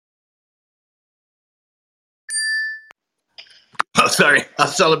sorry. I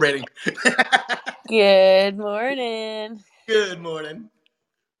was celebrating. Good morning. Good morning.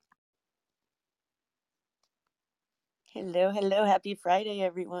 Hello, hello. Happy Friday,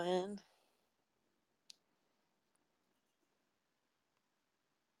 everyone.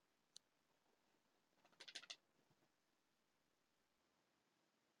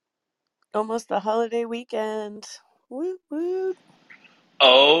 Almost the holiday weekend. Woo woo.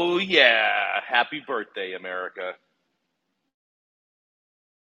 Oh, yeah. Happy birthday, America.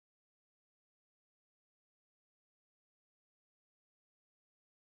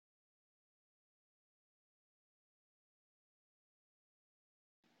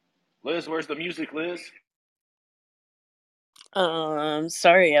 Liz, where's the music, Liz?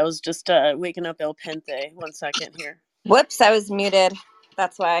 Sorry, I was just waking up El Pente. 1 second here. Whoops, I was muted.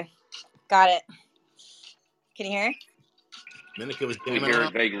 That's why. Got it. Can you hear? Minica was We jamming hear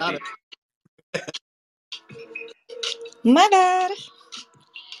out. it vaguely. My bad.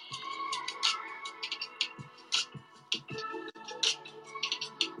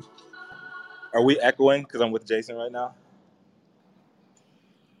 Are we echoing because I'm with Jason right now?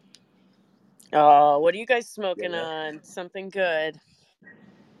 Oh, what are you guys smoking on? Something good.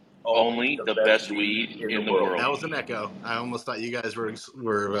 Only the best weed in the world. That was an echo. I almost thought you guys were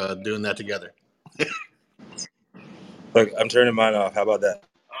doing that together. Look, I'm turning mine off. How about that?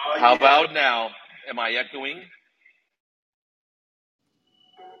 How about now? Am I echoing?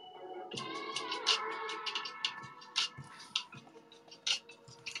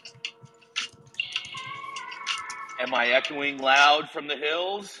 Am I echoing loud from the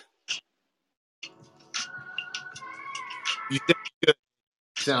hills? You sound good.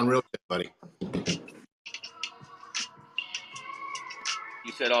 You sound real good, buddy.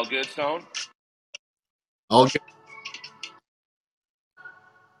 You said all good, Stone? All good.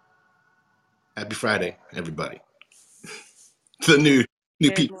 Happy Friday, everybody. The new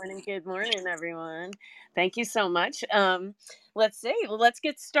people. Good morning, everyone. Thank you so much. Let's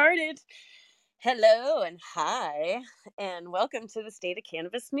get started. Hello and hi, and welcome to the State of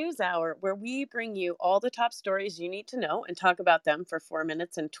Cannabis News Hour, where we bring you all the top stories you need to know and talk about them for 4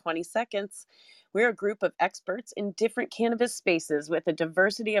 minutes and 20 seconds. We're a group of experts in different cannabis spaces with a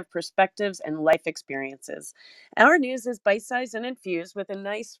diversity of perspectives and life experiences. Our news is bite-sized and infused with a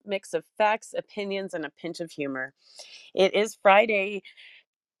nice mix of facts, opinions, and a pinch of humor. It is Friday,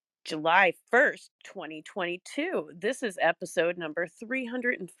 July 1st, 2022. This is episode number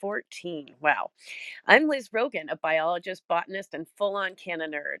 314. Wow. I'm Liz Rogan, a biologist, botanist, and full-on canna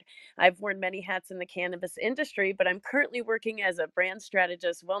nerd. I've worn many hats in the cannabis industry, but I'm currently working as a brand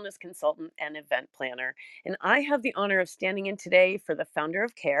strategist, wellness consultant, and event planner. And I have the honor of standing in today for the founder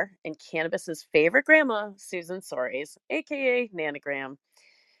of CARE and cannabis's favorite grandma, Susan Soares, aka Nanogram.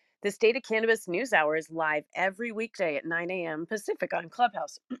 The State of Cannabis News Hour is live every weekday at 9 a.m. Pacific on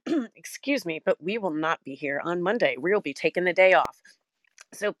Clubhouse. Excuse me, but we will not be here on Monday. We'll be taking the day off.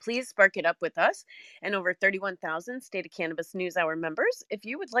 So please spark it up with us and over 31,000 State of Cannabis News Hour members if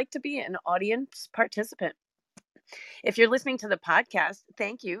you would like to be an audience participant. If you're listening to the podcast,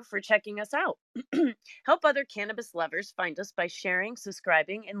 thank you for checking us out. Help other cannabis lovers find us by sharing,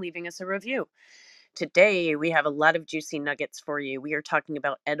 subscribing, and leaving us a review. Today, we have a lot of juicy nuggets for you. We are talking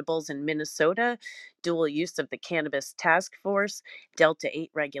about edibles in Minnesota, dual use of the Cannabis Task Force, Delta 8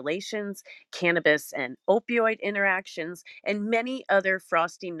 regulations, cannabis and opioid interactions, and many other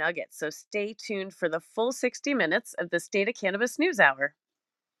frosty nuggets. So stay tuned for the full 60 minutes of the State of Cannabis News Hour.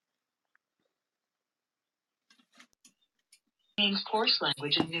 Contains coarse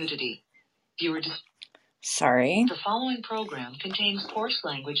language and nudity. Sorry. The following program contains coarse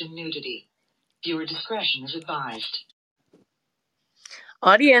language and nudity. Viewer discretion is advised.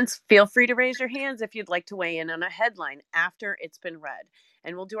 Audience, feel free to raise your hands if you'd like to weigh in on a headline after it's been read,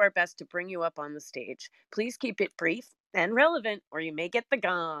 and we'll do our best to bring you up on the stage. Please keep it brief and relevant, or you may get the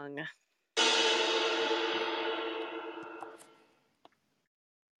gong.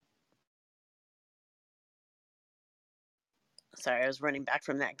 Sorry, I was running back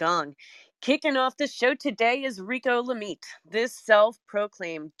from that gong. Kicking off the show today is Rico Lamitte. This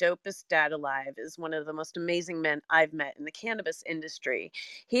self-proclaimed dopest dad alive is one of the most amazing men I've met in the cannabis industry.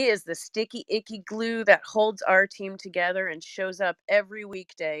 He is the sticky, icky glue that holds our team together and shows up every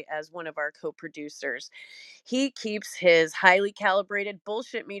weekday as one of our co-producers. He keeps his highly calibrated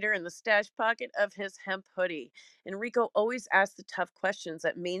bullshit meter in the stash pocket of his hemp hoodie. And Rico always asks the tough questions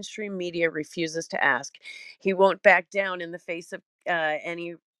that mainstream media refuses to ask. He won't back down in the face of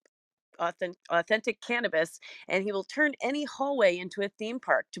any authentic cannabis, and he will turn any hallway into a theme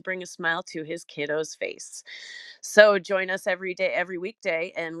park to bring a smile to his kiddo's face. So join us every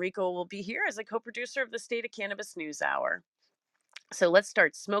weekday, and Rico will be here as a co-producer of the State of Cannabis News Hour. So let's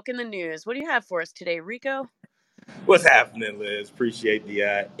start smoking the news. What do you have for us today, Rico? What's happening, Liz? Appreciate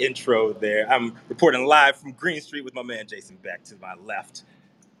the intro there. I'm reporting live from Green Street with my man Jason back to my left.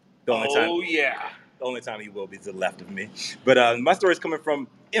 The only time he will be to the left of me. But my story is coming from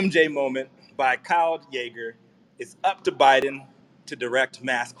MJ Moment by Kyle Yeager. It's up to Biden to direct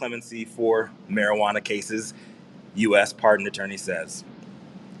mass clemency for marijuana cases, U.S. pardon attorney says.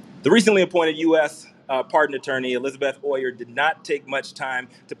 The recently appointed U.S. Pardon attorney Elizabeth Oyer did not take much time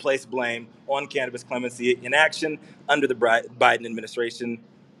to place blame on cannabis clemency in action under the Biden administration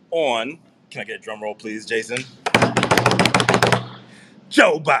on, can I get a drum roll, please, Jason?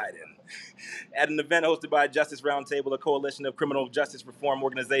 Joe Biden. At an event hosted by Justice Roundtable, a coalition of criminal justice reform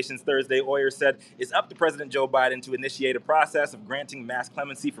organizations, Thursday, Oyer said it's up to President Joe Biden to initiate a process of granting mass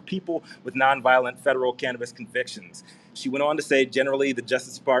clemency for people with nonviolent federal cannabis convictions. She went on to say, generally, the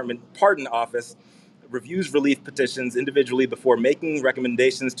Justice Department Pardon Office reviews relief petitions individually before making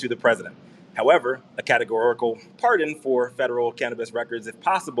recommendations to the president. However, a categorical pardon for federal cannabis records, if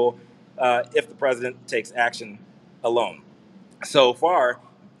possible, if the president takes action alone. So far,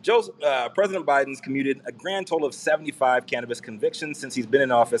 President Biden's commuted a grand total of 75 cannabis convictions since he's been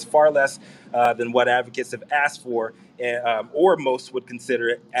in office, far less than what advocates have asked for, or most would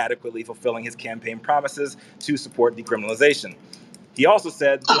consider adequately fulfilling his campaign promises to support decriminalization. He also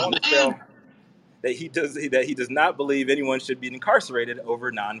said on the trail that he does not believe anyone should be incarcerated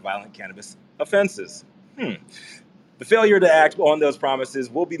over nonviolent cannabis offenses. The failure to act on those promises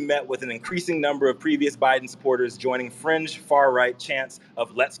will be met with an increasing number of previous Biden supporters joining fringe far-right chants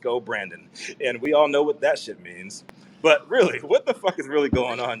of "Let's go, Brandon." And we all know what that shit means. But really, what the fuck is really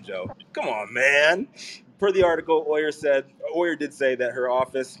going on, Joe? Come on, man. Per the article, Oyer did say that her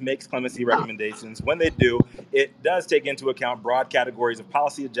office makes clemency recommendations. When they do, it does take into account broad categories of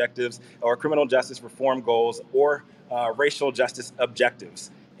policy objectives or criminal justice reform goals or racial justice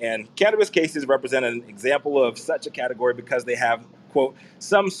objectives. And cannabis cases represent an example of such a category because they have, quote,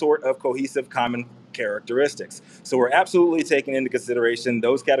 some sort of cohesive common characteristics. So we're absolutely taking into consideration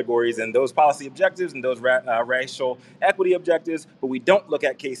those categories and those policy objectives and those racial equity objectives, but we don't look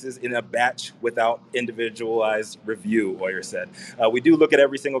at cases in a batch without individualized review, Oyer said. We do look at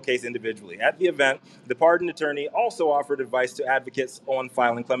every single case individually. At the event, the pardon attorney also offered advice to advocates on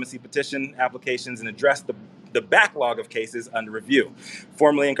filing clemency petition applications and addressed the backlog of cases under review.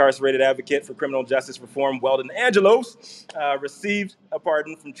 Formerly incarcerated advocate for criminal justice reform Weldon Angelos received a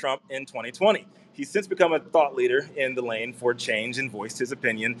pardon from Trump in 2020. He's since become a thought leader in the lane for change and voiced his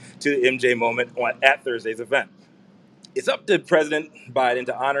opinion to the MJ Moment at Thursday's event. It's up to President Biden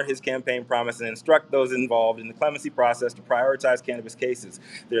to honor his campaign promise and instruct those involved in the clemency process to prioritize cannabis cases.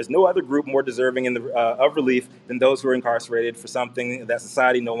 There is no other group more deserving of relief than those who are incarcerated for something that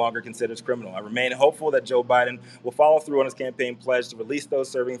society no longer considers criminal. I remain hopeful that Joe Biden will follow through on his campaign pledge to release those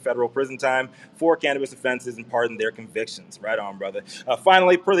serving federal prison time for cannabis offenses and pardon their convictions. Right on, brother.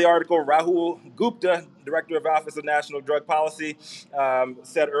 Finally, per the article, Rahul Gupta, Director of Office of National Drug Policy,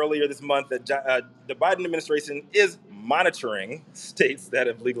 said earlier this month that the Biden administration is monitoring states that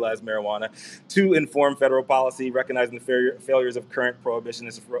have legalized marijuana to inform federal policy, recognizing the failures of current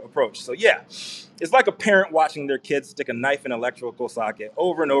prohibitionist approach. So yeah, it's like a parent watching their kids stick a knife in an electrical socket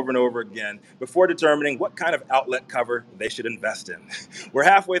over and over and over again before determining what kind of outlet cover they should invest in. We're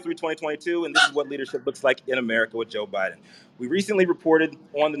halfway through 2022, and this is what leadership looks like in America with Joe Biden. We recently reported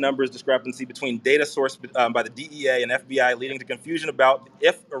on the numbers discrepancy between data sourced by the DEA and FBI, leading to confusion about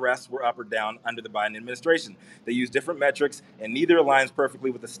if arrests were up or down under the Biden administration. They use different metrics, and neither aligns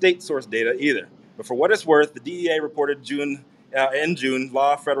perfectly with the state source data either. But for what it's worth, the DEA reported in June,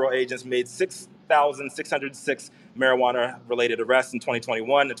 federal agents made 6,606 marijuana-related arrests in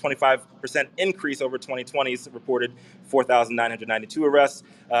 2021, a 25% increase over 2020's reported 4,992 arrests.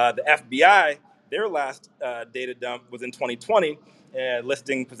 The FBI, their last data dump was in 2020,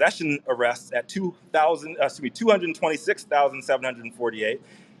 listing possession arrests at 226,748,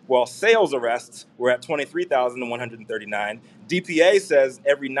 while sales arrests were at 23,139. DPA says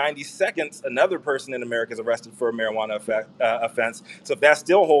every 90 seconds, another person in America is arrested for a marijuana offense. So if that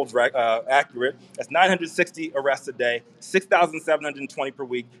still holds accurate, that's 960 arrests a day, 6,720 per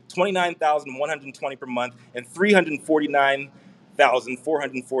week, 29,120 per month, and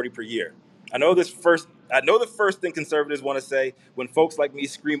 349,440 per year. I know the first thing conservatives want to say when folks like me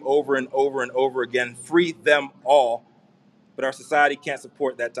scream over and over and over again, free them all, but our society can't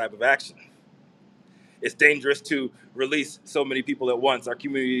support that type of action. It's dangerous to release so many people at once. Our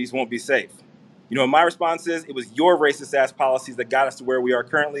communities won't be safe. You know, my response is it was your racist-ass policies that got us to where we are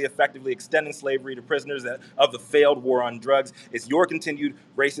currently, effectively extending slavery to prisoners of the failed war on drugs. It's your continued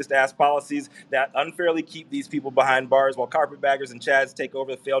racist-ass policies that unfairly keep these people behind bars while carpetbaggers and chads take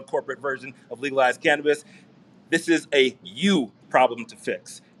over the failed corporate version of legalized cannabis. This is a you problem to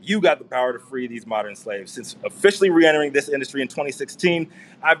fix. You got the power to free these modern slaves. Since officially re-entering this industry in 2016,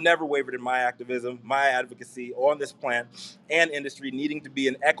 I've never wavered in my activism, my advocacy on this plant and industry needing to be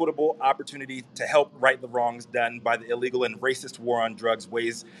an equitable opportunity to help right the wrongs done by the illegal and racist war on drugs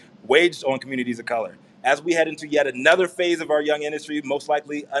waged on communities of color. As we head into yet another phase of our young industry, most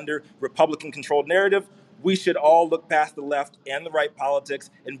likely under Republican-controlled narrative, we should all look past the left and the right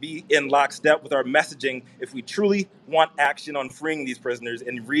politics and be in lockstep with our messaging if we truly want action on freeing these prisoners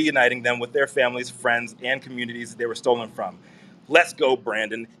and reuniting them with their families, friends, and communities they were stolen from. Let's go,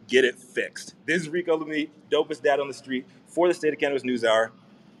 Brandon. Get it fixed. This is Rico Lemite, dopest dad on the street for the State of Cannabis NewsHour.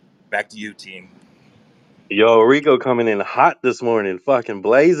 Back to you, team. Yo, Rico coming in hot this morning, fucking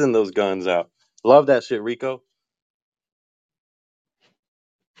blazing those guns out. Love that shit, Rico.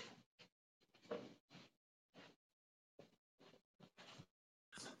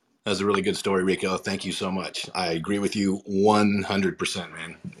 That's a really good story, Rico. Thank you so much. I agree with you 100%,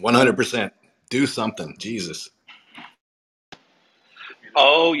 man. 100%. Do something. Jesus.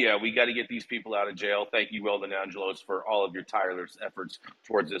 Oh, yeah, we got to get these people out of jail. Thank you, Weldon Angelos, for all of your tireless efforts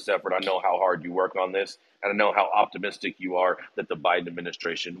towards this effort. I know how hard you work on this, and I know how optimistic you are that the Biden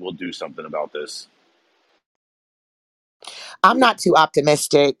administration will do something about this. I'm not too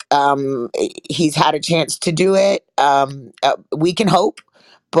optimistic. He's had a chance to do it. We can hope,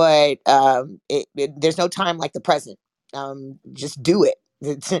 but there's no time like the present. Just do it.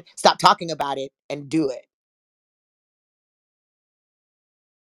 Stop talking about it and do it.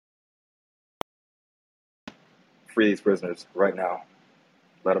 Free these prisoners right now.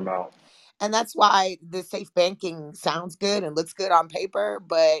 Let them out. And that's why the safe banking sounds good and looks good on paper.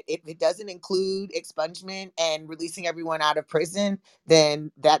 But if it doesn't include expungement and releasing everyone out of prison,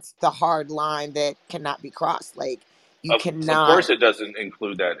 then that's the hard line that cannot be crossed. Like, you Of cannot. course, it doesn't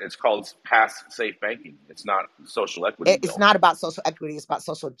include that. It's called pass safe banking. It's not social equity It's bill. not about social equity, it's about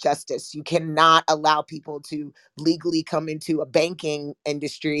social justice. You cannot allow people to legally come into a banking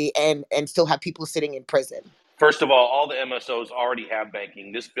industry and still have people sitting in prison. First of all the MSOs already have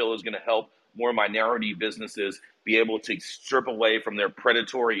banking. This bill is going to help more minority businesses be able to strip away from their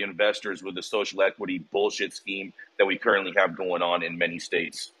predatory investors with the social equity bullshit scheme that we currently have going on in many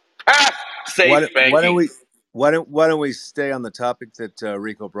states. Pass safe banking. Why don't we stay on the topic that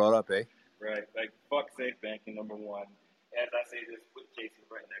Rico brought up, eh? Right. Like, fuck safe banking, number one. As I say this, with Jason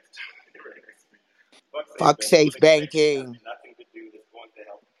right next to me. Fuck safe banking. Nothing to do that's going to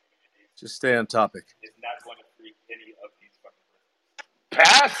help communities. Just stay on topic. It's not going to free any of these fucking prisoners.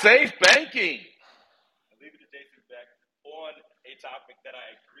 Pass safe banking. I leave it to Jason back on a topic that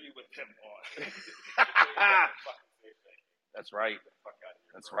I agree with him on. That's right.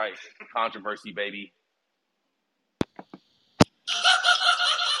 That's right. Controversy, baby.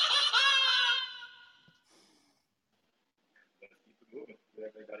 Let's keep it moving.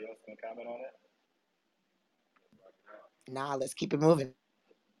 Everybody else going to comment on it? Nah, let's keep it moving.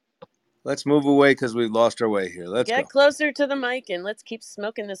 Let's move away because we lost our way here. Let's Get go. closer to the mic and let's keep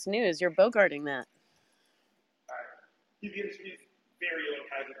smoking this news. You're bogarting that. All right. TV industry's very own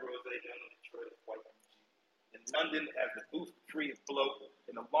Kaiser Rose down in Detroit is white. In London has the booth-free float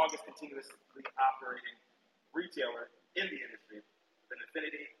and the longest continuously operating retailer in the industry with an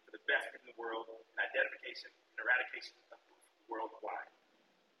affinity for the best in the world and identification and eradication of booth worldwide.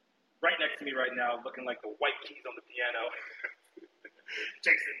 Right next to me right now, looking like the white keys on the piano,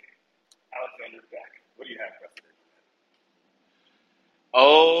 Jason Alexander's back. What do you have for us today?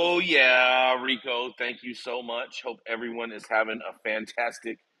 Oh, yeah, Rico, thank you so much. Hope everyone is having a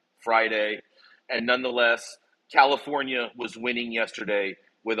fantastic Friday. And nonetheless, California was winning yesterday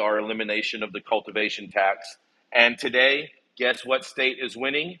with our elimination of the cultivation tax. And today, guess what state is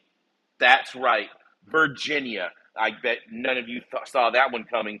winning? That's right, Virginia. I bet none of you saw that one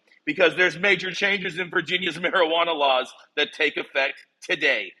coming because there's major changes in Virginia's marijuana laws that take effect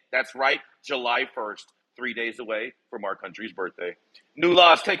today. That's right, July 1st, 3 days away from our country's birthday. New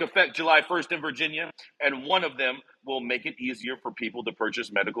laws take effect July 1st in Virginia, and one of them will make it easier for people to purchase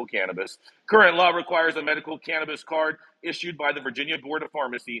medical cannabis. Current law requires a medical cannabis card issued by the Virginia Board of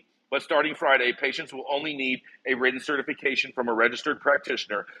Pharmacy, but starting Friday, patients will only need a written certification from a registered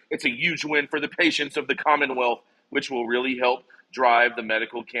practitioner. It's a huge win for the patients of the Commonwealth, which will really help drive the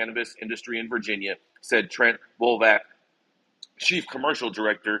medical cannabis industry in Virginia, said Trent Wolvack, Chief Commercial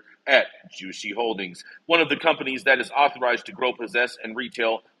Director at Juicy Holdings, one of the companies that is authorized to grow, possess, and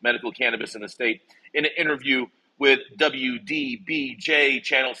retail medical cannabis in the state. In an interview with WDBJ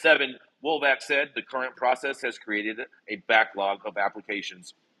Channel 7, Wolvack said the current process has created a backlog of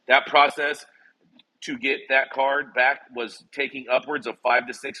applications. That process to get that card back was taking upwards of 5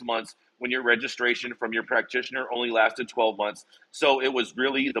 to 6 months when your registration from your practitioner only lasted 12 months. So it was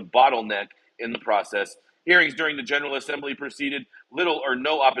really the bottleneck in the process. Hearings during the General Assembly proceeded little or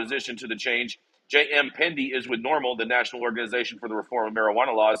no opposition to the change. J.M. Pendy is with NORML, the National Organization for the Reform of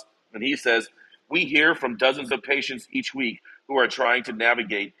Marijuana Laws, and he says, "We hear from dozens of patients each week who are trying to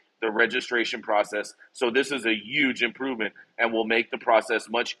navigate the registration process. So this is a huge improvement and will make the process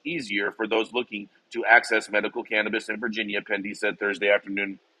much easier for those looking to access medical cannabis in Virginia," Pendy said Thursday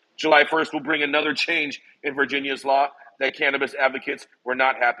afternoon. July 1st will bring another change in Virginia's law that cannabis advocates were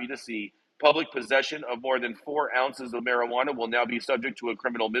not happy to see. Public possession of more than 4 ounces of marijuana will now be subject to a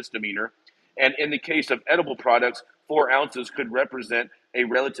criminal misdemeanor. And in the case of edible products, 4 ounces could represent a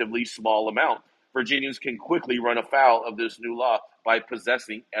relatively small amount. Virginians can quickly run afoul of this new law by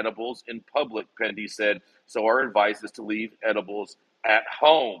possessing edibles in public, Pendy said. So our advice is to leave edibles at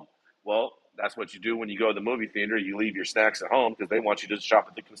home. Well, that's what you do when you go to the movie theater. You leave your snacks at home because they want you to shop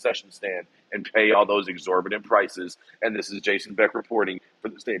at the concession stand and pay all those exorbitant prices. And this is Jason Beck reporting for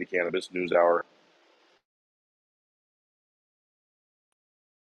the State of Cannabis NewsHour.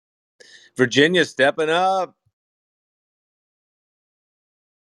 Virginia stepping up.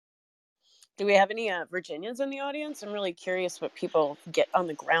 Do we have any Virginians in the audience? I'm really curious what people get on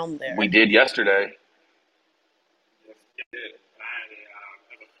the ground there. We did yesterday. Yes, we did. As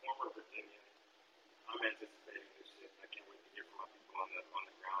a former Virginian, I'm anticipating this shit. I can't wait to hear from my people on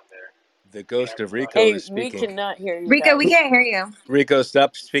the ground there. The ghost of Rico Hey, is we speaking. cannot hear you Rico, guys. we can't hear you. Rico,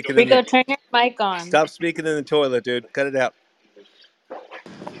 stop speaking. Rico, turn your mic on. Stop speaking in the toilet, dude. Cut it out.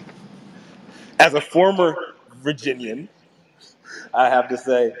 As a former Virginian, I have to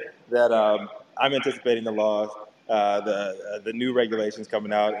say that I'm anticipating the laws, the new regulations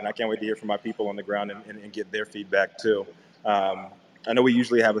coming out, and I can't wait to hear from my people on the ground and get their feedback too. I know we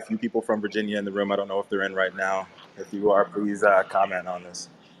usually have a few people from Virginia in the room. I don't know if they're in right now. If you are, please comment on this.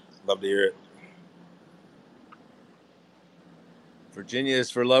 Love to hear it. Virginia is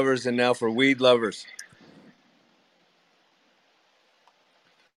for lovers and now for weed lovers.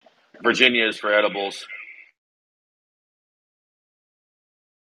 Virginia is for edibles.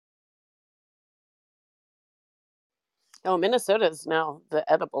 Oh, Minnesota is now the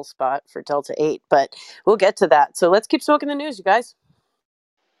edible spot for Delta 8, but we'll get to that. So let's keep smoking the news, you guys.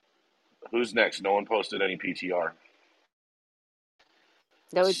 Who's next? No one posted any PTR.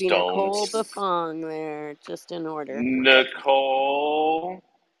 That would be Stones. Nicole Buffon there, just in order. Nicole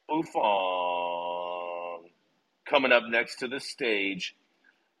Buffon coming up next to the stage.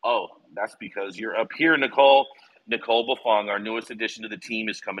 Oh, that's because you're up here, Nicole. Nicole Buffon, our newest addition to the team,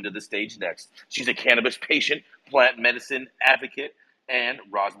 is coming to the stage next. She's a cannabis patient, plant medicine advocate, and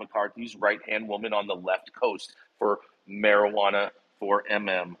Roz McCarthy's right-hand woman on the left coast for Marijuana for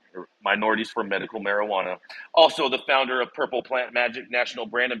MM, or Minorities for Medical Marijuana. Also the founder of Purple Plant Magic, national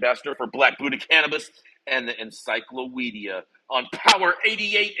brand ambassador for Black Buddha Cannabis, and the Encyclopedia on Power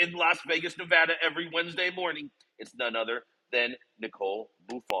 88 in Las Vegas, Nevada, every Wednesday morning. It's none other than Nicole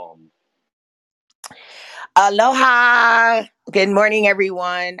Buffon. Aloha. Good morning,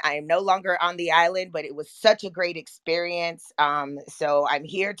 everyone. I am no longer on the island, but it was such a great experience. So I'm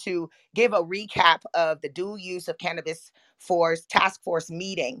here to give a recap of the dual use of cannabis force task force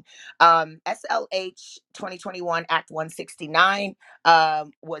meeting. SLH 2021 Act 169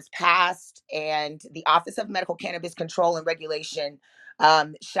 was passed, and the Office of Medical Cannabis Control and Regulation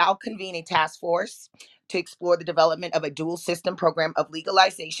shall convene a task force to explore the development of a dual system program of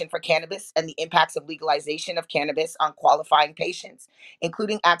legalization for cannabis and the impacts of legalization of cannabis on qualifying patients,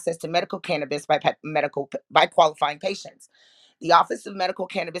 including access to medical cannabis by qualifying patients. The Office of Medical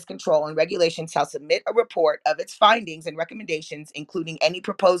Cannabis Control and Regulation shall submit a report of its findings and recommendations, including any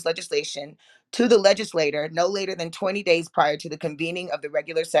proposed legislation, to the legislator no later than 20 days prior to the convening of the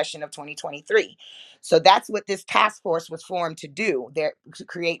regular session of 2023. So that's what this task force was formed to do, to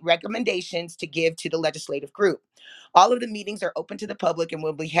create recommendations to give to the legislative group. All of the meetings are open to the public and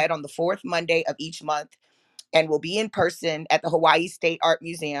will be held on the fourth Monday of each month and will be in person at the Hawaii State Art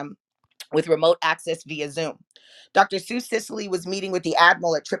Museum with remote access via Zoom. Dr. Sue Cicely was meeting with the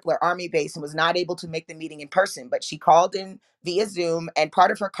Admiral at Tripler Army Base and was not able to make the meeting in person, but she called in via Zoom, and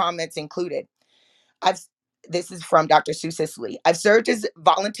part of her comments included, this is from Dr. Sue Cicely. I've served as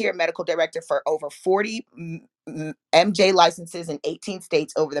volunteer medical director for over 40 MJ licenses in 18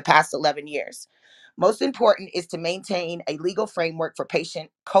 states over the past 11 years. Most important is to maintain a legal framework for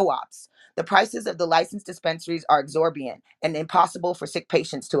patient co-ops. The prices of the licensed dispensaries are exorbitant and impossible for sick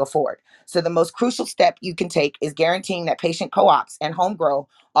patients to afford. So the most crucial step you can take is guaranteeing that patient co-ops and home grow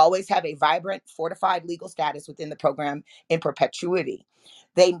always have a vibrant, fortified legal status within the program in perpetuity.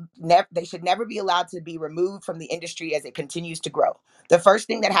 They should never be allowed to be removed from the industry as it continues to grow. The first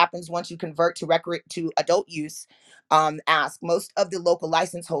thing that happens once you convert to adult use, ask most of the local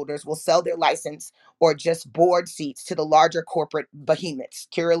license holders will sell their license or just board seats to the larger corporate behemoths,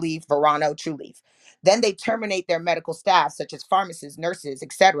 Curaleaf, Verano, Trulieve. Then they terminate their medical staff, such as pharmacists, nurses,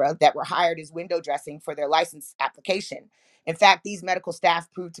 etc., that were hired as window dressing for their license application. In fact, these medical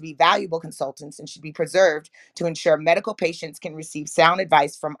staff proved to be valuable consultants and should be preserved to ensure medical patients can receive sound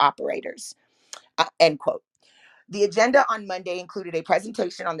advice from operators. End quote. The agenda on Monday included a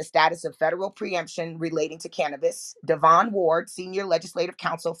presentation on the status of federal preemption relating to cannabis. Devon Ward, Senior Legislative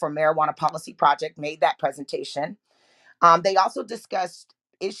Counsel for Marijuana Policy Project, made that presentation. They also discussed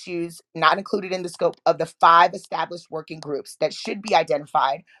issues not included in the scope of the 5 established working groups that should be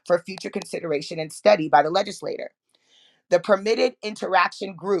identified for future consideration and study by the legislator. The permitted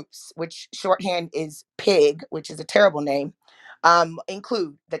interaction groups, which shorthand is PIG, which is a terrible name,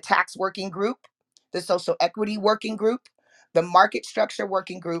 include the tax working group, the social equity working group, the market structure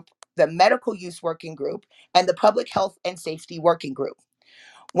working group, the medical use working group, and the public health and safety working group.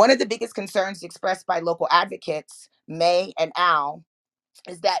 One of the biggest concerns expressed by local advocates, May and Al,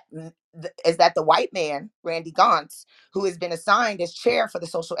 is that the white man, Randy Gauntz, who has been assigned as chair for the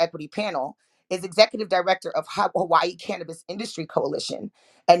social equity panel, is executive director of Hawaii Cannabis Industry Coalition,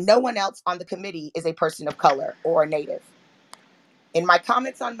 and no one else on the committee is a person of color or a native. In my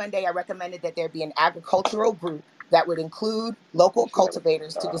comments on Monday, I recommended that there be an agricultural group that would include local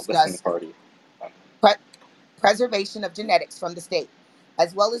cultivators to discuss pre- preservation of genetics from the state,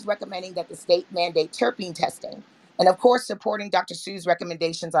 as well as recommending that the state mandate terpene testing, and of course, supporting Dr. Sue's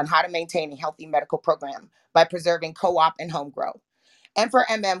recommendations on how to maintain a healthy medical program by preserving co-op and home grow. And for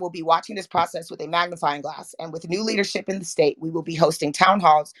MM, we'll be watching this process with a magnifying glass. And with new leadership in the state, we will be hosting town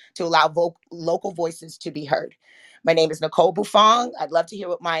halls to allow local voices to be heard. My name is Nicole Buffong. I'd love to hear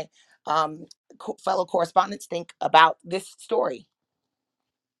what my fellow correspondents think about this story.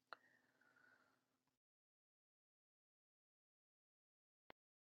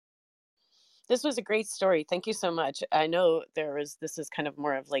 This was a great story. Thank you so much. I know this is kind of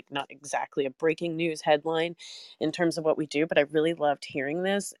more of like not exactly a breaking news headline in terms of what we do, but I really loved hearing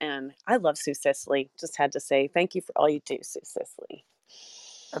this. And I love Sue Sisley. Just had to say thank you for all you do, Sue Sisley.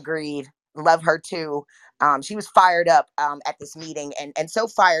 Agreed. Love her too. She was fired up at this meeting and so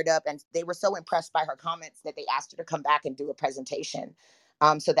fired up, and they were so impressed by her comments that they asked her to come back and do a presentation.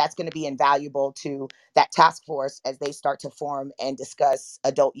 So that's going to be invaluable to that task force as they start to form and discuss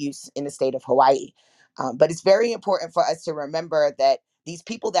adult use in the state of Hawaii. But it's very important for us to remember that these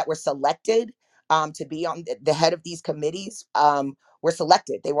people that were selected to be on the head of these committees were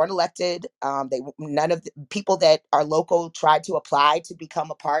selected. They weren't elected. None of the people that are local tried to apply to become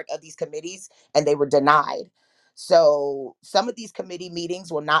a part of these committees, and they were denied. So some of these committee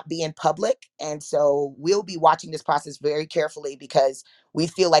meetings will not be in public, and so we'll be watching this process very carefully because we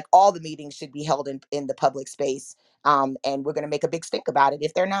feel like all the meetings should be held in the public space, and we're going to make a big stink about it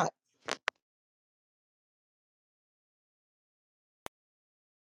if they're not.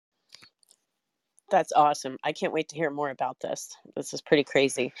 That's awesome. I can't wait to hear more about this. This is pretty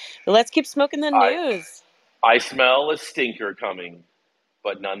crazy. But let's keep smoking the I news. I smell a stinker coming,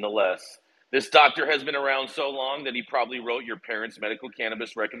 but nonetheless, this doctor has been around so long that he probably wrote your parents' medical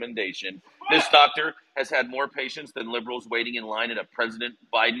cannabis recommendation. This doctor has had more patients than liberals waiting in line at a President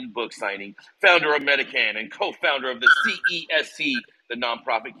Biden book signing. Founder of Medican and co-founder of the CESC, the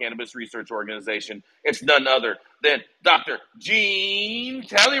nonprofit cannabis research organization. It's none other than Dr. Gene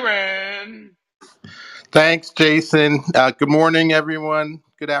Talleyrand. Thanks, Jason. Good morning, everyone.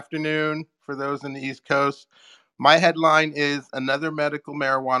 Good afternoon for those in the East Coast. My headline is Another Medical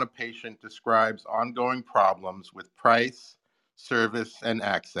Marijuana Patient Describes Ongoing Problems with Price, Service, and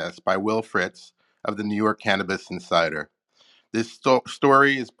Access by Will Fritz of the New York Cannabis Insider. This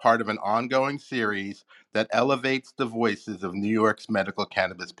story is part of an ongoing series that elevates the voices of New York's medical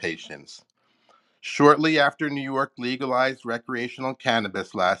cannabis patients. Shortly after New York legalized recreational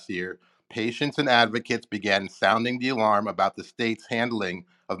cannabis last year, patients and advocates began sounding the alarm about the state's handling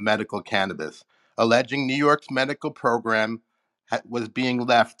of medical cannabis, alleging New York's medical program was being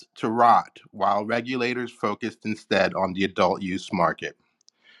left to rot while regulators focused instead on the adult use market.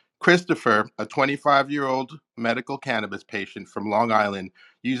 Christopher, a 25-year-old medical cannabis patient from Long Island,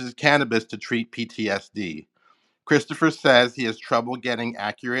 uses cannabis to treat PTSD. Christopher says he has trouble getting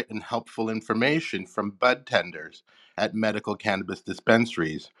accurate and helpful information from bud tenders at medical cannabis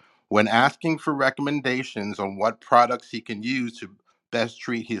dispensaries. When asking for recommendations on what products he can use to best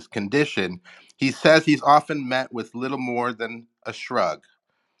treat his condition, he says he's often met with little more than a shrug.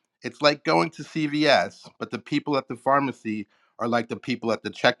 It's like going to CVS, but the people at the pharmacy are like the people at the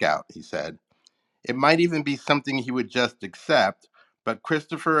checkout, he said. It might even be something he would just accept, but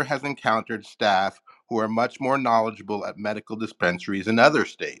Christopher has encountered staff who are much more knowledgeable at medical dispensaries in other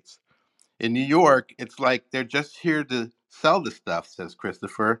states. In New York, it's like they're just here to sell the stuff, says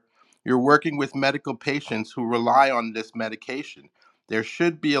Christopher. You're working with medical patients who rely on this medication. There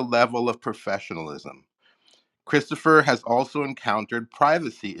should be a level of professionalism. Christopher has also encountered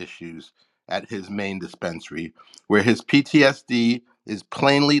privacy issues at his main dispensary, where his PTSD is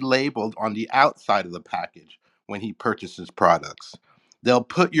plainly labeled on the outside of the package when he purchases products. They'll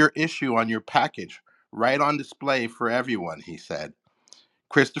put your issue on your package right on display for everyone, he said.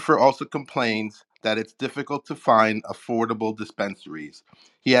 Christopher also complains that it's difficult to find affordable dispensaries.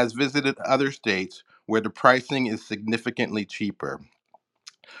 He has visited other states where the pricing is significantly cheaper.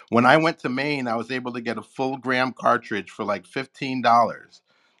 When I went to Maine, I was able to get a full gram cartridge for like $15.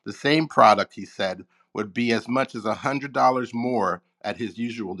 The same product, he said, would be as much as $100 more at his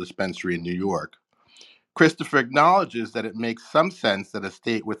usual dispensary in New York. Christopher acknowledges that it makes some sense that a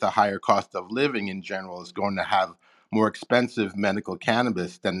state with a higher cost of living in general is going to have more expensive medical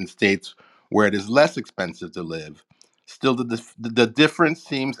cannabis than in states where it is less expensive to live. Still, the difference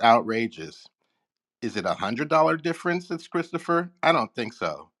seems outrageous. Is it $100 difference, says Christopher? I don't think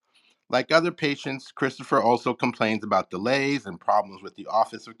so. Like other patients, Christopher also complains about delays and problems with the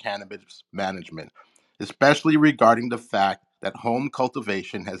Office of Cannabis Management, especially regarding the fact that home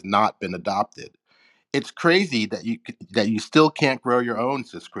cultivation has not been adopted. It's crazy that you still can't grow your own,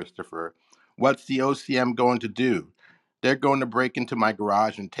 says Christopher. What's the OCM going to do? They're going to break into my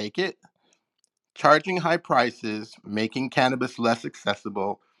garage and take it? Charging high prices, making cannabis less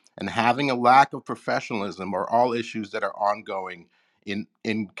accessible, and having a lack of professionalism are all issues that are ongoing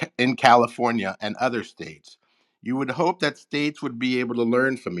in California and other states. You would hope that states would be able to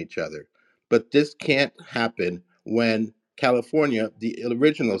learn from each other, but this can't happen when California, the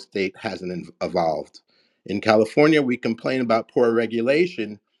original state, hasn't evolved. In California, we complain about poor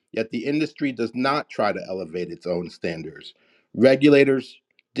regulation, yet the industry does not try to elevate its own standards. Regulators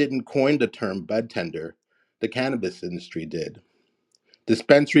didn't coin the term bud tender, the cannabis industry did.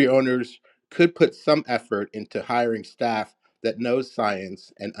 Dispensary owners could put some effort into hiring staff that knows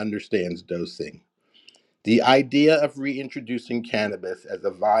science and understands dosing. The idea of reintroducing cannabis as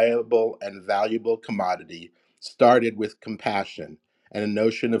a viable and valuable commodity started with compassion and a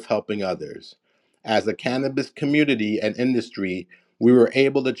notion of helping others. As a cannabis community and industry, we were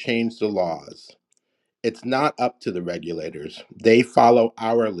able to change the laws. It's not up to the regulators. They follow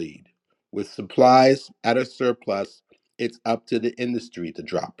our lead. With supplies at a surplus, it's up to the industry to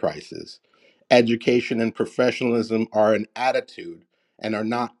drop prices. Education and professionalism are an attitude and are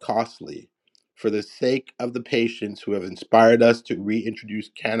not costly. For the sake of the patients who have inspired us to reintroduce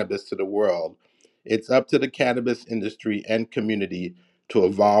cannabis to the world, it's up to the cannabis industry and community to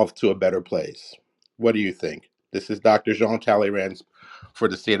evolve to a better place. What do you think? This is Dr. Jean Talleyrand for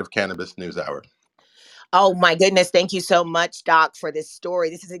the State of Cannabis News Hour. Oh my goodness. Thank you so much, Doc, for this story.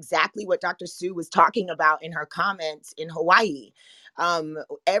 This is exactly what Dr. Sue was talking about in her comments in Hawaii.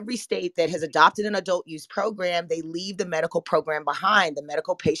 Every state that has adopted an adult use program, they leave the medical program behind. The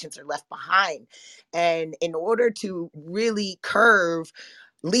medical patients are left behind. And in order to really curve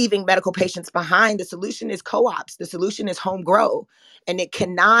leaving medical patients behind, the solution is co-ops. The solution is home grow. And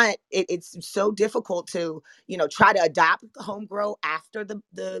it's so difficult to, try to adopt home grow after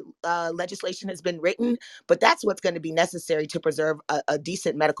the legislation has been written, but that's what's going to be necessary to preserve a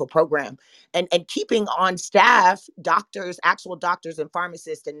decent medical program. And keeping on staff doctors, actual doctors and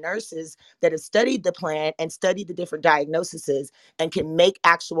pharmacists and nurses that have studied the plant and studied the different diagnoses and can make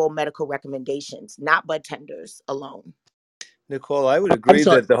actual medical recommendations, not bud tenders alone. Nicole, I would I'm agree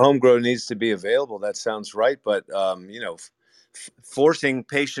sorry. that the home grow needs to be available. That sounds right, but forcing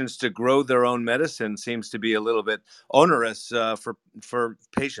patients to grow their own medicine seems to be a little bit onerous for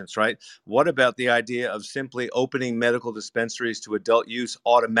patients, right? What about the idea of simply opening medical dispensaries to adult use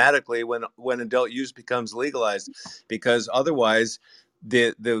automatically when adult use becomes legalized? Because otherwise,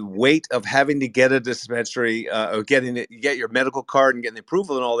 the weight of having to get a dispensary or get your medical card and getting the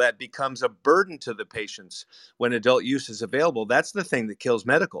approval and all that becomes a burden to the patients when adult use is available. That's the thing that kills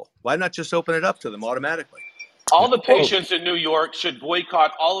medical. Why not just open it up to them automatically? All the Oh, patients in New York should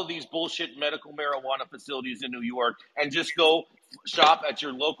boycott all of these bullshit medical marijuana facilities in New York and just go shop at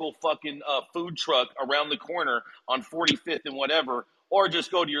your local fucking food truck around the corner on 45th and whatever, or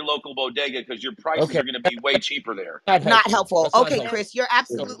just go to your local bodega because your prices Okay, are going to be way cheaper there. not Not helpful. helpful. That's not Okay, helpful. Chris, you're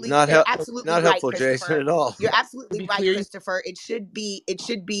So absolutely you're absolutely not right, helpful, Jason, Christopher. at all. You're to absolutely be right, clear, Christopher. It should be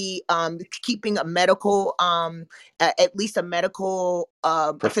keeping a medical at least a medical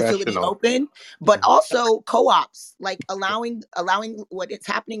facility Professional. open, but also co-ops, like allowing what is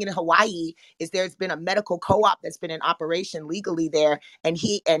happening in Hawaii is there's been a medical co-op that's been in operation legally there, and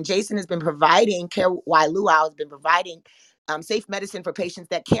Jason has been providing Care Y Luau has been providing safe medicine for patients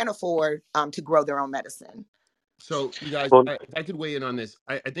that can't afford to grow their own medicine. so you guys, Well, if I could weigh in on this,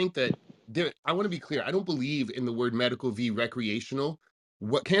 I think that I want to be clear. I don't believe in the word medical v recreational.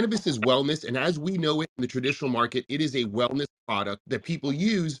 What cannabis is wellness, and as we know it in the traditional market, it is a wellness product that people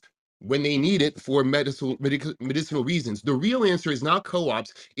use when they need it for medicinal reasons. The real answer is not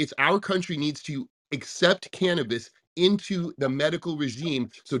co-ops. It's our country needs to accept cannabis into the medical regime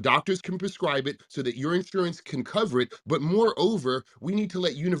so doctors can prescribe it so that your insurance can cover it. But moreover, we need to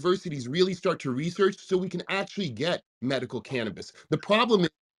let universities really start to research so we can actually get medical cannabis. The problem is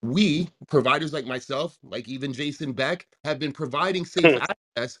we, providers like myself, like even Jason Beck, have been providing safe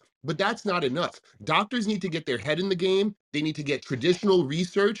access, but that's not enough. Doctors need to get their head in the game. They need to get traditional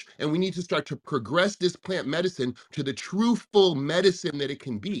research, and we need to start to progress this plant medicine to the true full medicine that it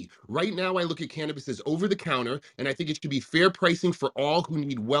can be. Right now, I look at cannabis as over the counter, and I think it should be fair pricing for all who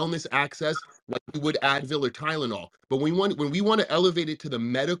need wellness access, like we would Advil or Tylenol. But when we want to elevate it to the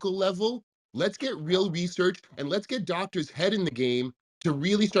medical level, let's get real research and let's get doctors' head in the game to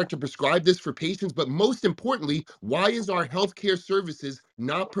really start to prescribe this for patients. But most importantly, why is our healthcare services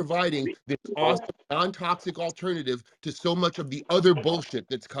not providing this awesome non-toxic alternative to so much of the other bullshit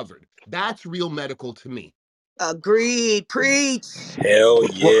that's covered? That's real medical to me. Agreed. Preach. Hell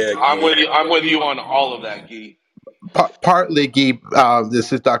Well, yeah, I'm Gee. with you. I'm with you on all of that, Gee. Partly, Guy,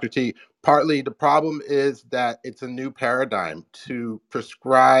 this is Dr. T. Partly, the problem is that it's a new paradigm. To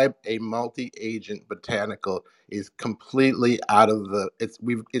prescribe a multi-agent botanical is completely out of the. It's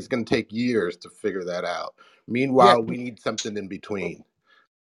going to take years to figure that out. Yeah, Meanwhile, we need something in between.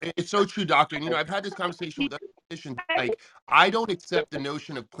 it's so true, doctor. And, I've had this conversation with other physicians. Like, I don't accept the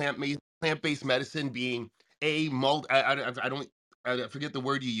notion of plant-based medicine being a multi. I don't. I forget the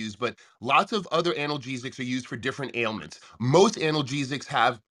word you use, but lots of other analgesics are used for different ailments. Most analgesics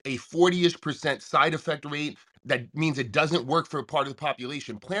have a 40-ish% side effect rate. That means it doesn't work for a part of the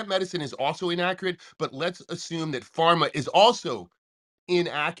population. Plant medicine is also inaccurate, but let's assume that pharma is also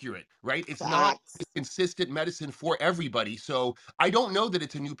inaccurate, right? It's not Facts. consistent medicine for everybody. So I don't know that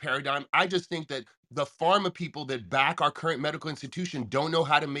it's a new paradigm. I just think that the pharma people that back our current medical institution don't know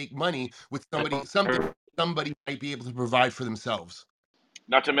how to make money with somebody might be able to provide for themselves.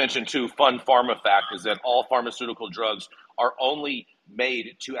 Not to mention, too, fun pharma fact is that all pharmaceutical drugs are only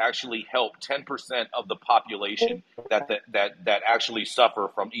made to actually help 10% of the population that actually suffer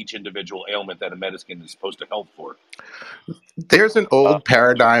from each individual ailment that a medicine is supposed to help for. There's an old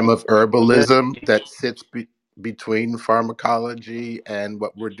paradigm of herbalism that sits between pharmacology and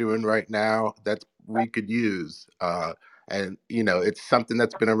what we're doing right now that we could use. And, it's something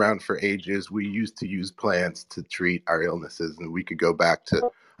that's been around for ages. We used to use plants to treat our illnesses, and we could go back to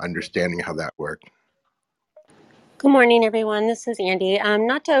understanding how that worked. Good morning, everyone. This is Andy.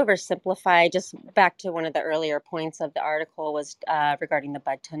 Not to oversimplify, just back to one of the earlier points of the article was regarding the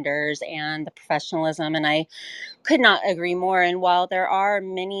bud tenders and the professionalism, and I could not agree more. And while there are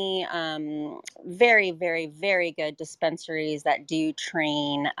many very, very, very good dispensaries that do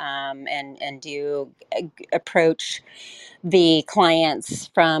train and do approach the clients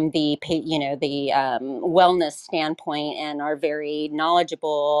from the wellness standpoint and are very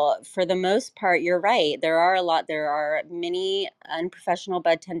knowledgeable, for the most part, you're right. There are many unprofessional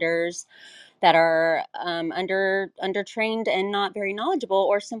bud tenders that are under trained and not very knowledgeable,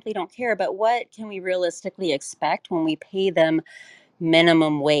 or simply don't care. But what can we realistically expect when we pay them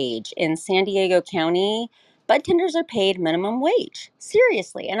minimum wage? In San Diego County, bud tenders are paid minimum wage.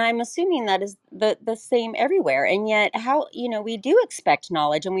 Seriously. And I'm assuming that is the same everywhere. And yet, we do expect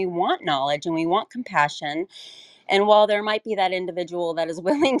knowledge and we want compassion. And while there might be that individual that is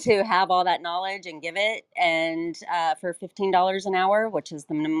willing to have all that knowledge and give it, and for $15 an hour, which is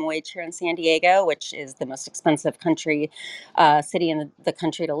the minimum wage here in San Diego, which is the most expensive city in the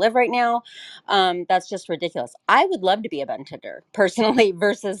country to live right now, that's just ridiculous. I would love to be a bartender personally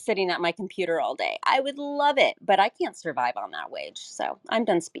versus sitting at my computer all day. I would love it, but I can't survive on that wage. So I'm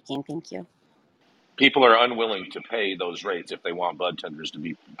done speaking. Thank you. People are unwilling to pay those rates if they want bud tenders to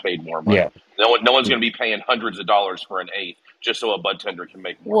be paid more Yeah. money. No one's going to be paying hundreds of dollars for an eighth just so a bud tender can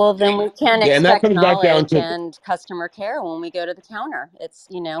make more Well, money. then we can't Yeah, and that expect comes back down knowledge to and customer care when we go to the counter. It's,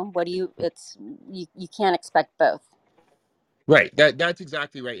 what do you, it's, you can't expect both. right. That's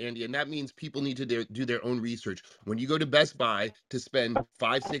exactly right, Andy. And that means people need to do their own research. When you go to Best Buy to spend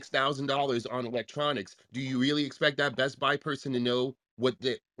 $5,000-6,000 on electronics, do you really expect that Best Buy person to know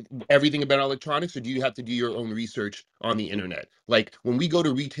everything about electronics, or do you have to do your own research on the internet? Like when we go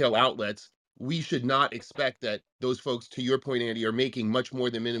to retail outlets, we should not expect that those folks, to your point, Andy, are making much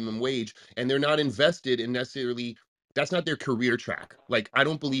more than minimum wage, and they're not invested in necessarily. That's not their career track. Like I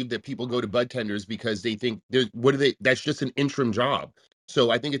don't believe that people go to bud tenders because they think there's what are they that's just an interim job.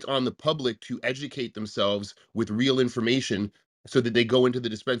 So I think it's on the public to educate themselves with real information so that they go into the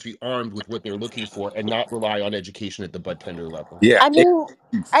dispensary armed with what they're looking for and not rely on education at the bud tender level. Yeah, I mean,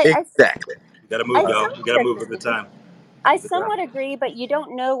 exactly. We gotta I move, y'all. We gotta somewhat move with the agree. time. I With the time. somewhat agree, but you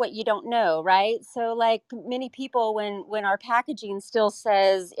don't know what you don't know, right? So, like many people, when our packaging still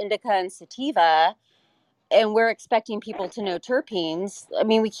says indica and sativa, and we're expecting people to know terpenes, I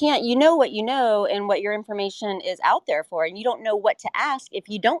mean, we can't. You know what you know, and what your information is out there for, and you don't know what to ask if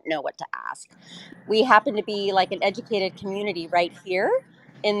you don't know what to ask. We happen to be like an educated community right here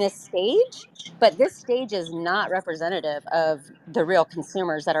in this stage, but this stage is not representative of the real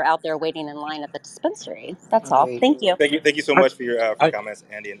consumers that are out there waiting in line at the dispensary. That's all. Right. Thank you. Thank you so I, much for your I, comments,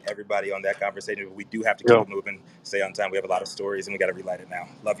 Andy, and everybody on that conversation. We do have to you keep know, it moving, stay on time. We have a lot of stories, and we got to relight it now.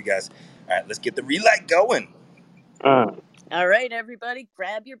 Love you guys. All right, let's get the relight going. uh, All right, everybody,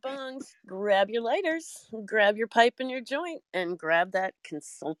 grab your bongs, grab your lighters, grab your pipe and your joint, and grab that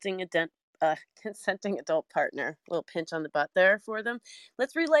consenting adult partner. A little pinch on the butt there for them.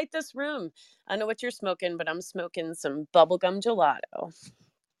 Let's relight this room. I know what you're smoking, but I'm smoking some bubblegum gelato.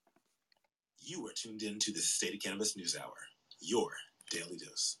 You are tuned in to the State of Cannabis News Hour, your daily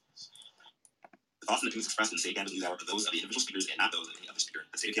dose. The thoughts and opinions expressed in the State of Cannabis News Hour are those of the individual speakers and not those of any other speaker,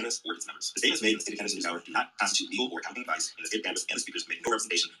 the State of Cannabis, or its members. The statements made in the State of Cannabis News Hour do not constitute legal or accounting advice, and the State of Cannabis and the speakers make no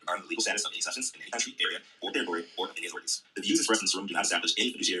representation regarding the legal status of any substance in any country, area, or territory, or any authorities. The views expressed in this room do not establish any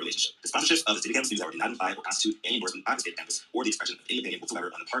fiduciary relationship. The sponsorships of the State of Cannabis News Hour do not imply or constitute any endorsement by the State of Cannabis or the expression of any opinion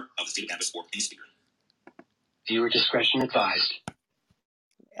whatsoever on the part of the State of Cannabis or any speaker. Viewer discretion advised.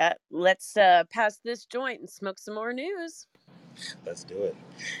 Let's pass this joint and smoke some more news. Let's do it.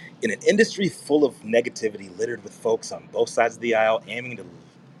 In an industry full of negativity littered with folks on both sides of the aisle aiming to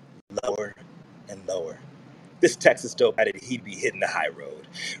lower and lower, this Texas dope decided he'd be hitting the high road.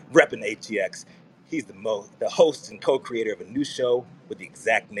 Reppin' ATX, he's the host and co-creator of a new show with the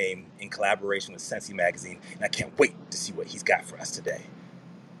exact name in collaboration with Sensi Magazine, and I can't wait to see what he's got for us today.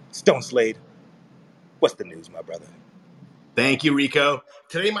 Stone Slade, what's the news, my brother? Thank you, Rico.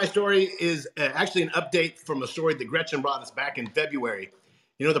 Today, my story is actually an update from a story that Gretchen brought us back in February.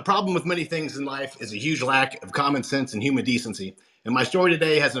 You know, the problem with many things in life is a huge lack of common sense and human decency. And my story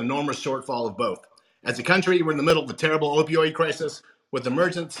today has an enormous shortfall of both. As a country, we're in the middle of a terrible opioid crisis with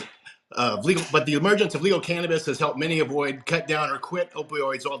the emergence of legal cannabis has helped many avoid, cut down, or quit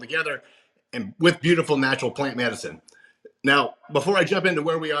opioids altogether, and with beautiful natural plant medicine. Now, before I jump into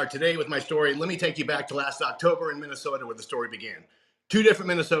where we are today with my story, let me take you back to last October in Minnesota where the story began. Two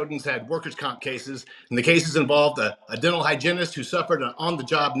different Minnesotans had workers' comp cases, and the cases involved a dental hygienist who suffered an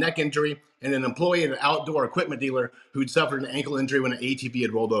on-the-job neck injury and an employee at an outdoor equipment dealer who'd suffered an ankle injury when an ATV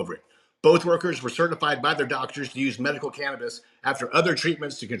had rolled over it. Both workers were certified by their doctors to use medical cannabis after other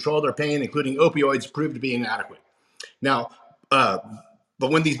treatments to control their pain, including opioids, proved to be inadequate. Now, uh,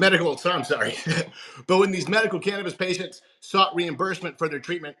 but when these medical, sorry, I'm sorry, but when these medical cannabis patients sought reimbursement for their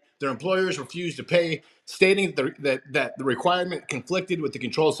treatment, their employers refused to pay, stating that the requirement conflicted with the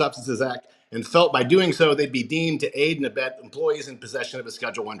Controlled Substances Act and felt by doing so they'd be deemed to aid and abet employees in possession of a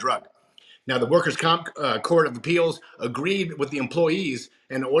Schedule I drug. Now, the Workers' Comp Court of Appeals agreed with the employees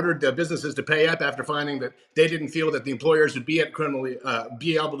and ordered the businesses to pay up after finding that they didn't feel that the employers would be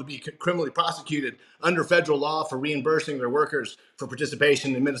able to be criminally prosecuted under federal law for reimbursing their workers for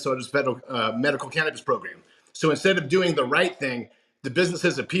participation in Minnesota's federal medical cannabis program. So instead of doing the right thing, the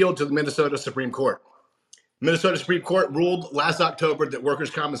businesses appealed to the Minnesota Supreme Court. Minnesota Supreme Court ruled last October that workers'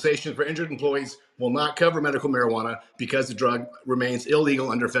 compensation for injured employees will not cover medical marijuana because the drug remains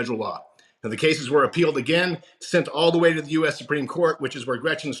illegal under federal law. Now, the cases were appealed again, sent all the way to the U.S. Supreme Court, which is where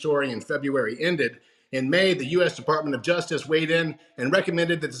Gretchen's story in February ended. In May, the U.S. Department of Justice weighed in and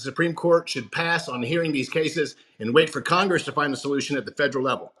recommended that the Supreme Court should pass on hearing these cases and wait for Congress to find a solution at the federal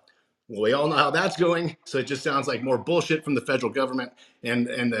level. Well, we all know how that's going, so it just sounds like more bullshit from the federal government and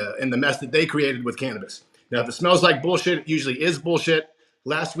the mess that they created with cannabis. Now, if it smells like bullshit, it usually is bullshit.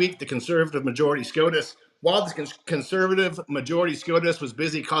 Last week, the conservative majority SCOTUS, while the conservative majority SCOTUS was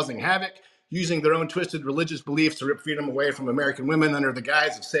busy causing havoc, using their own twisted religious beliefs to rip freedom away from American women under the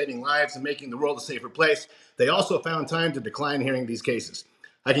guise of saving lives and making the world a safer place. They also found time to decline hearing these cases.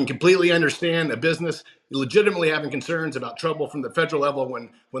 I can completely understand a business legitimately having concerns about trouble from the federal level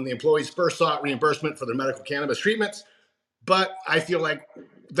when the employees first sought reimbursement for their medical cannabis treatments. But I feel like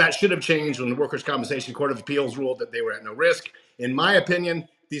that should have changed when the Workers' Compensation Court of Appeals ruled that they were at no risk. In my opinion,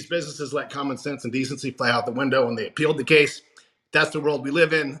 these businesses let common sense and decency fly out the window when they appealed the case. That's the world we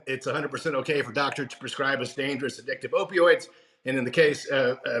live in. It's 100% okay for doctors to prescribe us dangerous, addictive opioids. And in the case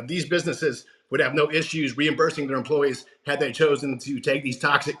of these businesses, would have no issues reimbursing their employees had they chosen to take these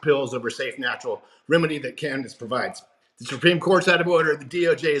toxic pills over safe, natural remedy that cannabis provides. The Supreme Court's out of order, the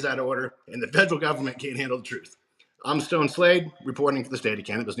DOJ is out of order, and the federal government can't handle the truth. I'm Stone Slade, reporting for the State of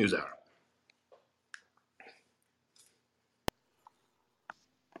Cannabis NewsHour.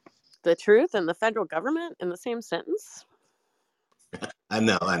 The truth and the federal government in the same sentence? I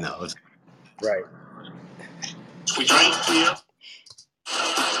know. It's Right.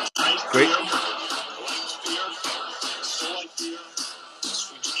 Great.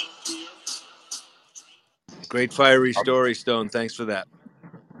 Great fiery story, Stone. Thanks for that.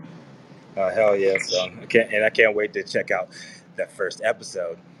 Hell yeah, so I can't wait to check out that first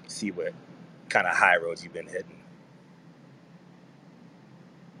episode, see what kind of high roads you've been hitting.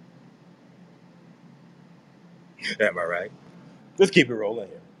 Am I right? Let's keep it rolling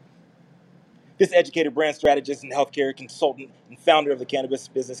here. This educated brand strategist and healthcare consultant and founder of the Cannabis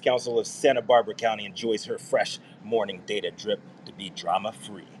Business Council of Santa Barbara County enjoys her fresh morning data drip to be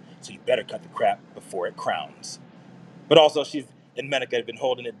drama-free. So you better cut the crap before it crowns. But also, she's and Medica have been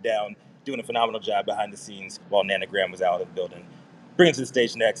holding it down, doing a phenomenal job behind the scenes while Nanogram was out of the building. Bringing to the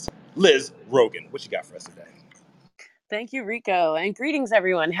stage next, Liz Rogan. What you got for us today? Thank you, Rico. And greetings,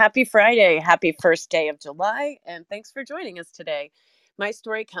 everyone. Happy Friday. Happy first day of July. And thanks for joining us today. My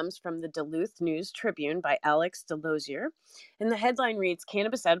story comes from the Duluth News Tribune by Alex Delosier. And the headline reads,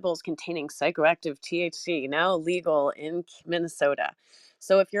 Cannabis edibles containing psychoactive THC now legal in Minnesota.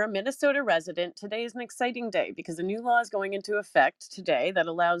 So if you're a Minnesota resident, today is an exciting day because a new law is going into effect today that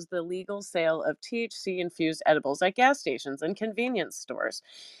allows the legal sale of THC-infused edibles at gas stations and convenience stores.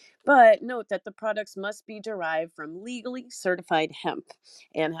 But note that the products must be derived from legally certified hemp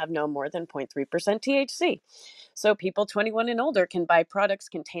and have no more than 0.3% THC. So people 21 and older can buy products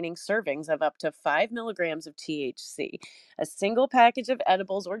containing servings of up to 5 milligrams of THC. A single package of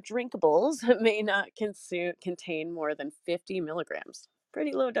edibles or drinkables may not contain more than 50 milligrams.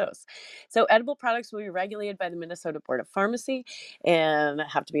 Pretty low dose. So edible products will be regulated by the Minnesota Board of Pharmacy and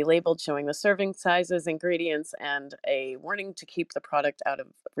have to be labeled showing the serving sizes, ingredients, and a warning to keep the product out of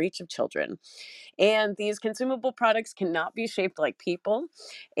reach of children. And these consumable products cannot be shaped like people,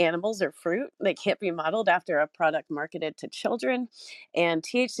 animals, or fruit. They can't be modeled after a product marketed to children. And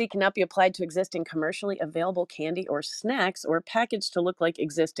THC cannot be applied to existing commercially available candy or snacks or packaged to look like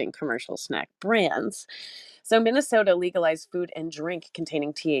existing commercial snack brands. So Minnesota legalized food and drink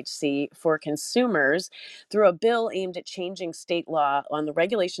containing THC for consumers through a bill aimed at changing state law on the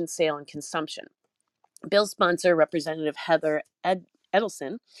regulation, sale, and consumption. Bill sponsor, Representative Heather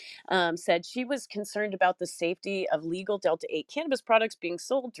Edelson, said she was concerned about the safety of legal Delta-8 cannabis products being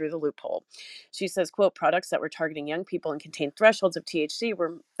sold through the loophole. She says, quote, products that were targeting young people and contained thresholds of THC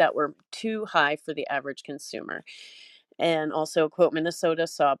that were too high for the average consumer. And also, quote, Minnesota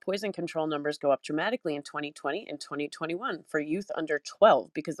saw poison control numbers go up dramatically in 2020 and 2021 for youth under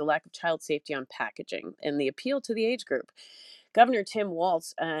 12 because of the lack of child safety on packaging and the appeal to the age group. Governor Tim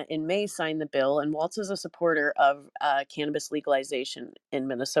Walz in May signed the bill, and Walz is a supporter of cannabis legalization in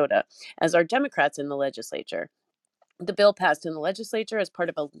Minnesota, as are Democrats in the legislature. The bill passed in the legislature as part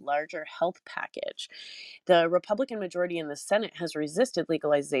of a larger health package. The Republican majority in the Senate has resisted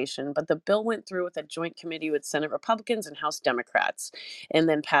legalization, but the bill went through with a joint committee with Senate Republicans and House Democrats, and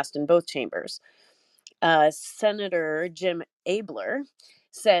then passed in both chambers. Senator Jim Abler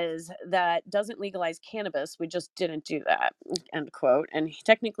says that doesn't legalize cannabis. We just didn't do that, end quote. And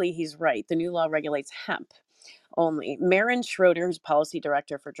technically, he's right. The new law regulates hemp only. Maren Schroeder, who's policy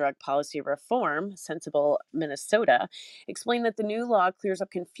director for drug policy reform, Sensible Minnesota, explained that the new law clears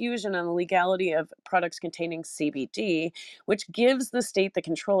up confusion on the legality of products containing CBD, which gives the state the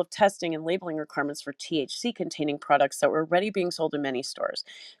control of testing and labeling requirements for THC containing products that were already being sold in many stores.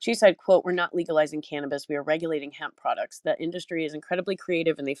 She said, quote, we're not legalizing cannabis, we are regulating hemp products. The industry is incredibly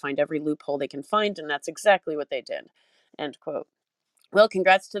creative and they find every loophole they can find, and that's exactly what they did, end quote. Well,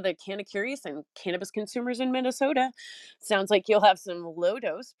 congrats to the Canna Curious and cannabis consumers in Minnesota. Sounds like you'll have some low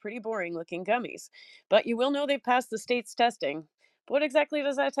dose, pretty boring looking gummies. But you will know they've passed the state's testing. But what exactly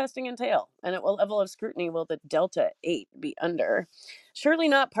does that testing entail? And at what level of scrutiny will the Delta 8 be under? Surely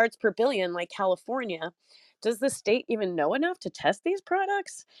not parts per billion like California. Does the state even know enough to test these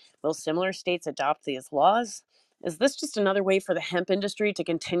products? Will similar states adopt these laws? Is this just another way for the hemp industry to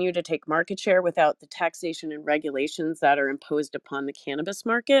continue to take market share without the taxation and regulations that are imposed upon the cannabis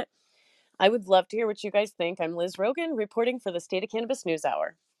market? I would love to hear what you guys think. I'm Liz Rogan, reporting for the State of Cannabis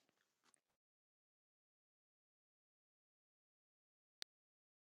NewsHour.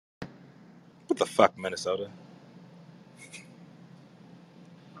 What the fuck, Minnesota?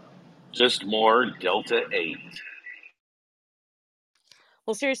 Just more Delta 8.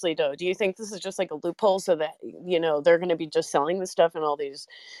 Well, seriously, though, do you think this is just like a loophole so that, they're going to be just selling this stuff in all these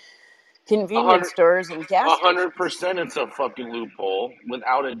A convenience hundred, stores and gas a stations? 100%, it's a fucking loophole.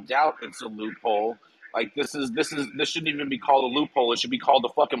 Without a doubt, it's a loophole. Like this shouldn't even be called a loophole. It should be called a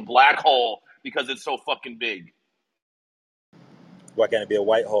fucking black hole because it's so fucking big. Why can't it be a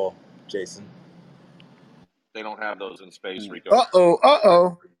white hole, Jason? They don't have those in space, Rico.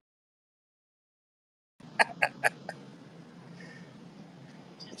 Uh-oh.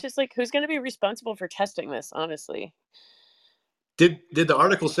 It's just like, who's going to be responsible for testing this, honestly? Did the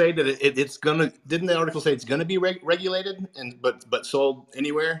article say that it's gonna? Didn't the article say it's gonna be regulated and but sold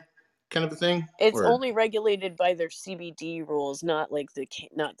anywhere, kind of a thing? It's Or only regulated by their CBD rules, not like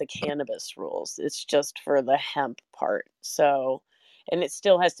not the cannabis rules. It's just for the hemp part. So, and it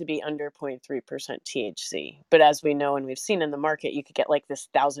still has to be under 0.3% THC. But as we know and we've seen in the market, you could get like this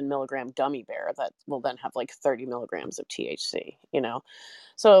 1,000 milligram gummy bear that will then have like 30 milligrams of THC.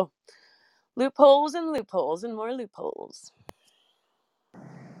 So loopholes and loopholes and more loopholes.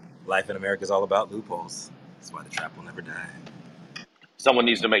 Life in America is all about loopholes. That's why the trap will never die. Someone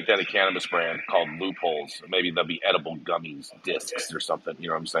needs to make that a cannabis brand called Loopholes. Maybe there'll be edible gummies, discs, or something. You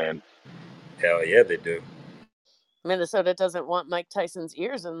know what I'm saying? Hell yeah, they do. Minnesota doesn't want Mike Tyson's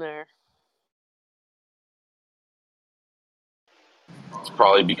ears in there. It's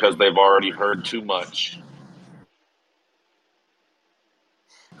probably because they've already heard too much.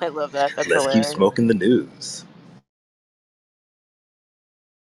 I love that. That's Let's keep hilarious. smoking the news.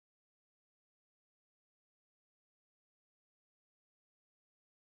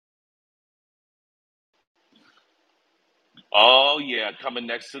 Oh, yeah, coming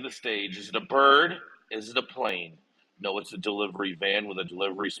next to the stage. Is it a bird? Is it a plane? No, it's a delivery van with a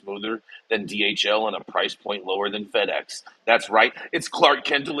delivery smoother than DHL and a price point lower than FedEx. That's right. It's Clark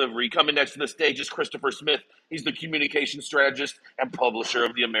Kent Delivery. Coming next to the stage is Christopher Smith. He's the communication strategist and publisher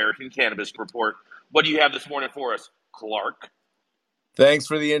of the American Cannabis Report. What do you have this morning for us, Clark? Thanks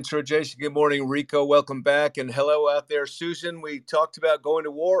for the intro, Jason. Good morning, Rico. Welcome back. And hello out there, Susan. We talked about going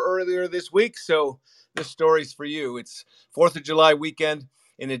to war earlier this week, so this story's for you. It's 4th of July weekend.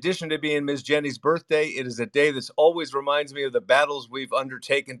 In addition to being Ms. Jenny's birthday, it is a day that always reminds me of the battles we've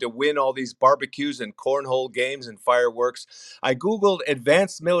undertaken to win all these barbecues and cornhole games and fireworks. I Googled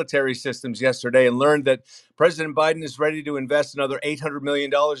advanced military systems yesterday and learned that President Biden is ready to invest another $800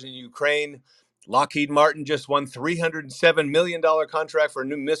 million in Ukraine. Lockheed Martin just won $307 million contract for a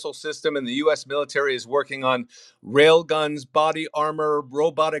new missile system, and the U.S. military is working on rail guns, body armor,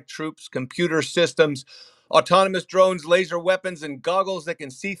 robotic troops, computer systems, autonomous drones, laser weapons, and goggles that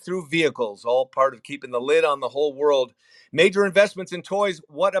can see through vehicles, all part of keeping the lid on the whole world. Major investments in toys.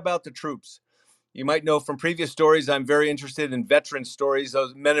 What about the troops? You might know from previous stories, I'm very interested in veteran stories,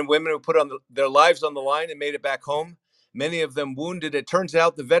 those men and women who put their lives on the line and made it back home, many of them wounded. It turns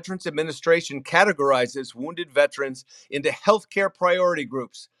out the Veterans Administration categorizes wounded veterans into healthcare priority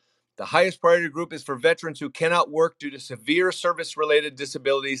groups. The highest priority group is for veterans who cannot work due to severe service-related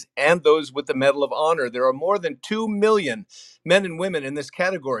disabilities and those with the Medal of Honor. There are more than 2 million men and women in this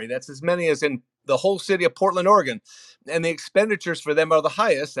category. That's as many as in the whole city of Portland, Oregon. And the expenditures for them are the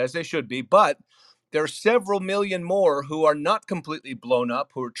highest, as they should be, but there are several million more who are not completely blown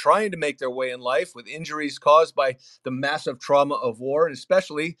up, who are trying to make their way in life with injuries caused by the massive trauma of war, and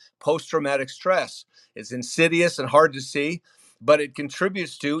especially post-traumatic stress. It's insidious and hard to see, but it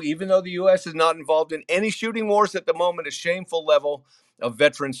contributes to, even though the U.S. is not involved in any shooting wars at the moment, a shameful level of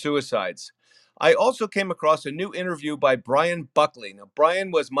veteran suicides. I also came across a new interview by Brian Buckley. Now,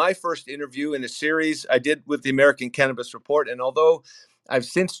 Brian was my first interview in a series I did with the American Cannabis Report, and although I've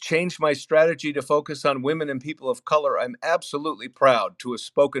since changed my strategy to focus on women and people of color, I'm absolutely proud to have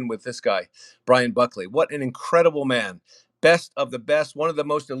spoken with this guy, Brian Buckley. What an incredible man. Best of the best, one of the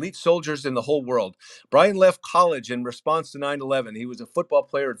most elite soldiers in the whole world. Brian left college in response to 9/11. He was a football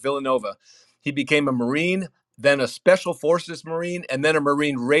player at Villanova. He became a Marine, then a Special Forces Marine, and then a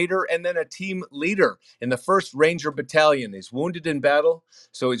Marine Raider, and then a team leader in the 1st Ranger Battalion. He's wounded in battle,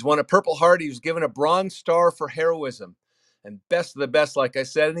 so he's won a Purple Heart. He was given a Bronze Star for heroism. and best of the best, like I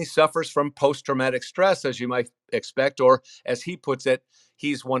said, and he suffers from post-traumatic stress, as you might expect, or as he puts it,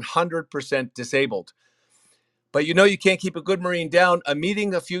 he's 100% disabled. But you know, you can't keep a good Marine down. A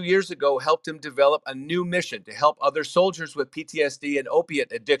meeting a few years ago helped him develop a new mission to help other soldiers with PTSD and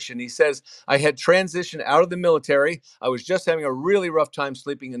opiate addiction. He says, I had transitioned out of the military. I was just having a really rough time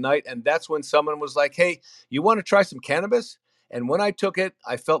sleeping at night. And that's when someone was like, hey, you want to try some cannabis? And when I took it,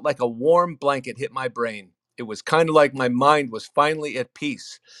 I felt like a warm blanket hit my brain. It was kind of like my mind was finally at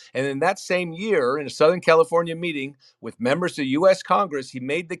peace. And in that same year, in a Southern California meeting with members of U.S. Congress, he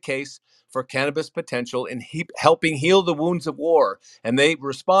made the case for cannabis potential in helping heal the wounds of war. And they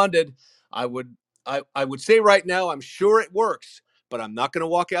responded, I would say right now, I'm sure it works, but I'm not going to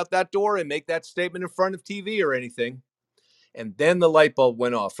walk out that door and make that statement in front of TV or anything. And then the light bulb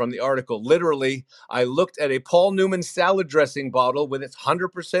went off from the article. Literally, I looked at a Paul Newman salad dressing bottle with its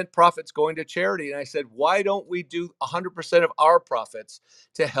 100% profits going to charity. And I said, why don't we do 100% of our profits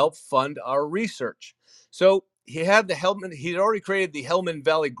to help fund our research? So he had he'd already created the Hellman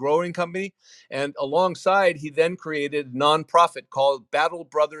Valley Growing Company. And alongside, he then created a nonprofit called Battle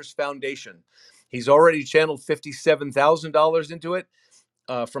Brothers Foundation. He's already channeled $57,000 into it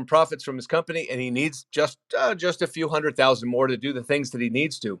from profits from his company, and he needs just a few $100,000 more to do the things that he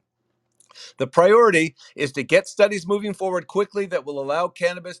needs to. The priority is to get studies moving forward quickly that will allow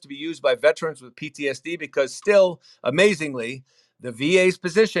cannabis to be used by veterans with PTSD, because still, amazingly, the VA's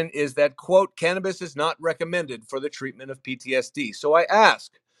position is that, quote, cannabis is not recommended for the treatment of PTSD. So I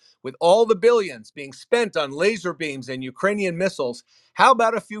ask, with all the billions being spent on laser beams and Ukrainian missiles, how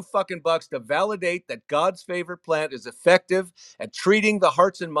about a few fucking bucks to validate that God's favorite plant is effective at treating the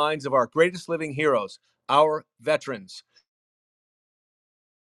hearts and minds of our greatest living heroes, our veterans?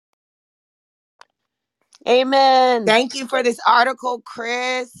 Amen. Thank you for this article,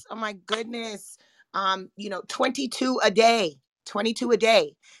 Chris. Oh my goodness. 22 a day. 22 a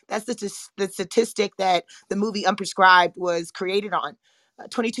day. That's the statistic that the movie Unprescribed was created on.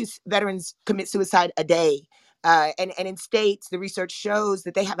 22 veterans commit suicide a day. And in states, the research shows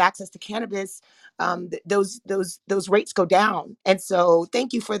that they have access to cannabis. Those rates go down. And so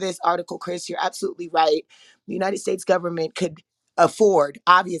thank you for this article, Chris. You're absolutely right. The United States government could afford,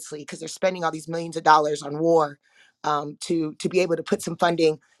 obviously, because they're spending all these millions of dollars on war, to be able to put some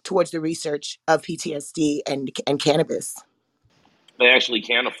funding towards the research of PTSD and cannabis. They actually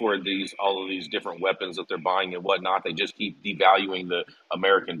can't afford all of these different weapons that they're buying and whatnot. They just keep devaluing the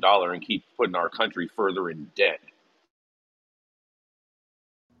American dollar and keep putting our country further in debt.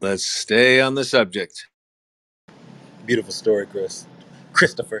 Let's stay on the subject. Beautiful story,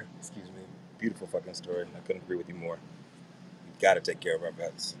 Christopher, excuse me. Beautiful fucking story. I couldn't agree with you more. We've got to take care of our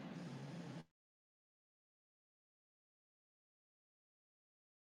vets.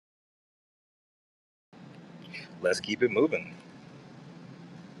 Let's keep it moving.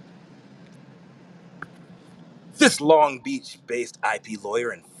 This Long Beach-based IP lawyer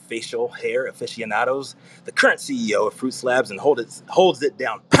and facial hair aficionados, the current CEO of Fruit Slabs, and holds it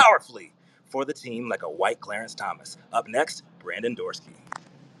down powerfully for the team like a white Clarence Thomas. Up next, Brandon Dorsky.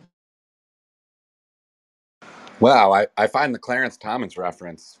 Wow, I find the Clarence Thomas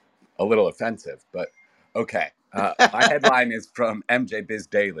reference a little offensive, but okay. My headline is from MJ Biz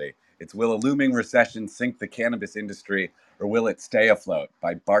Daily. It's Will a Looming Recession Sink the Cannabis Industry, or Will It Stay Afloat?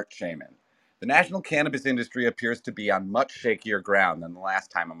 By Bart Shaman. The national cannabis industry appears to be on much shakier ground than the last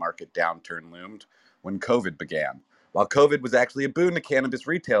time a market downturn loomed, when COVID began. While COVID was actually a boon to cannabis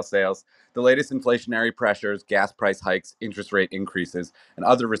retail sales, the latest inflationary pressures, gas price hikes, interest rate increases, and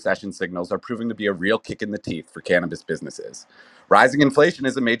other recession signals are proving to be a real kick in the teeth for cannabis businesses. Rising inflation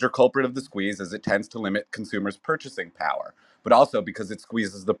is a major culprit of the squeeze, as it tends to limit consumers' purchasing power, but also because it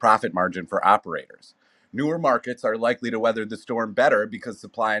squeezes the profit margin for operators. Newer markets are likely to weather the storm better because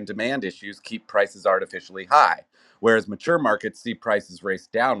supply and demand issues keep prices artificially high, whereas mature markets see prices race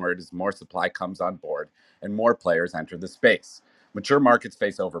downward as more supply comes on board and more players enter the space. Mature markets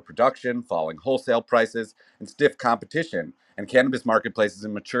face overproduction, falling wholesale prices, and stiff competition, and cannabis marketplaces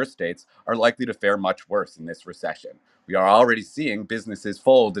in mature states are likely to fare much worse in this recession. We are already seeing businesses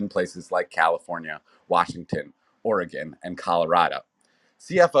fold in places like California, Washington, Oregon, and Colorado.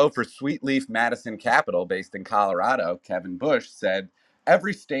 CFO for Sweet Leaf Madison Capital, based in Colorado, Kevin Bush, said,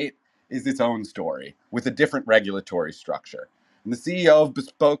 every state is its own story with a different regulatory structure. And the CEO of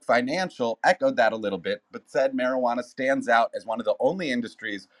Bespoke Financial echoed that a little bit, but said marijuana stands out as one of the only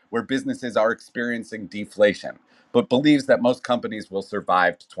industries where businesses are experiencing deflation, but believes that most companies will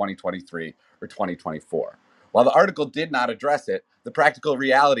survive to 2023 or 2024. While the article did not address it, The practical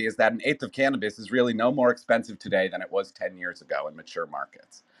reality is that an eighth of cannabis is really no more expensive today than it was 10 years ago in mature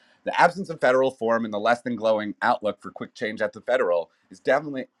markets. The absence of federal reform and the less than glowing outlook for quick change at the federal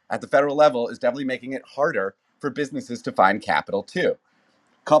level is definitely making it harder for businesses to find capital too.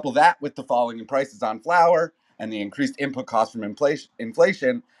 Couple that with the falling in prices on flour and the increased input costs from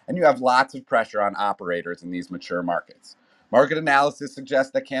inflation, and you have lots of pressure on operators in these mature markets. Market analysis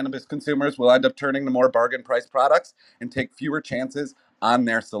suggests that cannabis consumers will end up turning to more bargain price products and take fewer chances on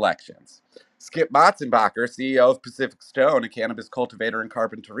their selections. Skip Motzenbacher, CEO of Pacific Stone, a cannabis cultivator in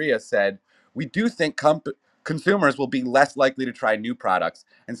Carpinteria, said, "We do think consumers will be less likely to try new products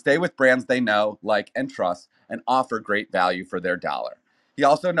and stay with brands they know, like, and trust, and offer great value for their dollar." He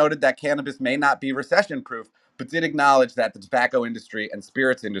also noted that cannabis may not be recession proof, but did acknowledge that the tobacco industry and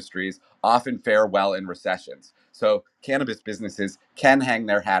spirits industries often fare well in recessions. So cannabis businesses can hang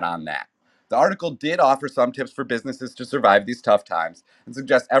their hat on that. The article did offer some tips for businesses to survive these tough times and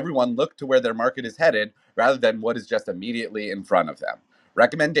suggests everyone look to where their market is headed rather than what is just immediately in front of them.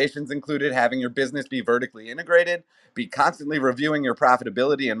 Recommendations included having your business be vertically integrated, be constantly reviewing your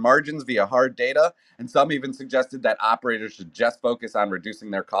profitability and margins via hard data, and some even suggested that operators should just focus on reducing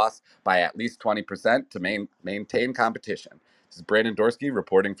their costs by at least 20% to maintain competition. This is Brandon Dorsky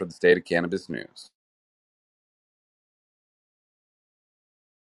reporting for the State of Cannabis News.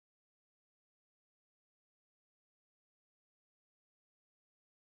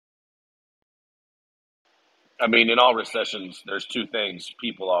 I mean, in all recessions, there's two things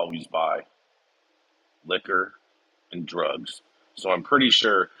people always buy: liquor and drugs. So I'm pretty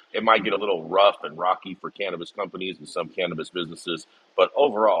sure it might get a little rough and rocky for cannabis companies and some cannabis businesses, but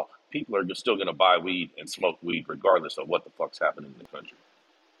overall, people are still going to buy weed and smoke weed regardless of what the fuck's happening in the country.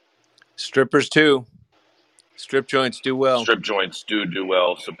 Strippers too. Strip joints do well. Strip joints do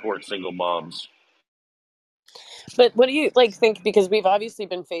well. Support single moms. But what do you like think? Because we've obviously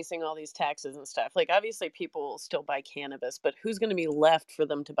been facing all these taxes and stuff. Like, obviously, people will still buy cannabis, but who's going to be left for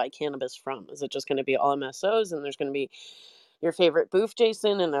them to buy cannabis from? Is it just going to be all MSOs, and there's going to be your favorite booth,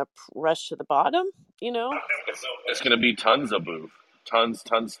 Jason, and a rush to the bottom? You know, It's going to be tons of booth, tons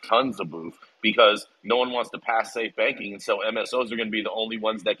of booth, because no one wants to pass safe banking, and so MSOs are going to be the only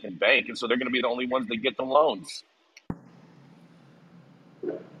ones that can bank, and so they're going to be the only ones that get the loans.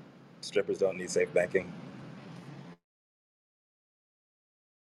 Strippers don't need safe banking.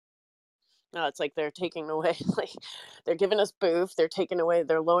 no, it's like they're taking away, like they're giving us booth, they're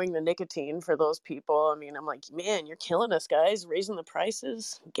lowering the nicotine for those people. I mean, I'm like, man, you're killing us, guys, raising the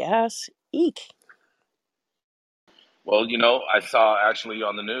prices, gas, eek. Well, I saw actually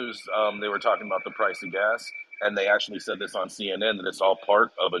on the news, they were talking about the price of gas, and they actually said this on CNN, that it's all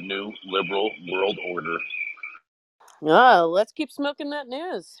part of a new liberal world order. Oh, let's keep smoking that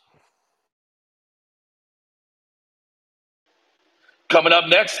news. Coming up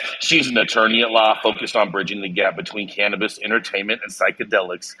next, she's an attorney at law focused on bridging the gap between cannabis, entertainment, and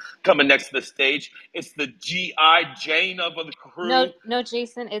psychedelics. Coming next to the stage, it's the G.I. Jane of the crew. No,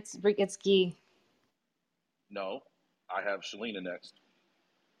 Jason, it's Guy. No, I have Shalina next.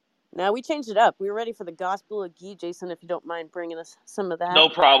 Now we changed it up. We were ready for the Gospel of Ghee, Jason, if you don't mind bringing us some of that. No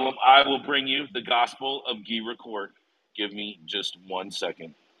problem. I will bring you the Gospel of Guy Record. Give me just 1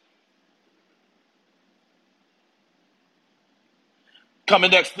 second.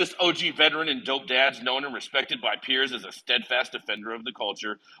 Coming next, this OG veteran and dope dad's known and respected by peers as a steadfast defender of the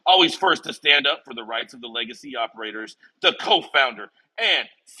culture, always first to stand up for the rights of the legacy operators. The co-founder and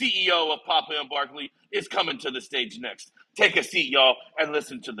CEO of Papa and Barkley is coming to the stage next. Take a seat, y'all, and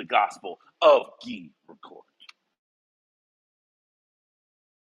listen to the Gospel of Guy Record.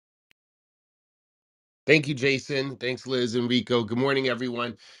 Thank you, Jason. Thanks, Liz and Rico. Good morning,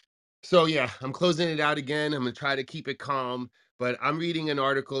 everyone. So yeah, I'm closing it out again. I'm gonna try to keep it calm, but I'm reading an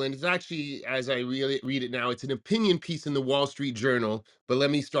article, and it's actually, as I really read it now, it's an opinion piece in the Wall Street Journal. But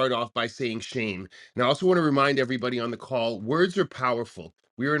let me start off by saying shame. And I also want to remind everybody on the call, words are powerful.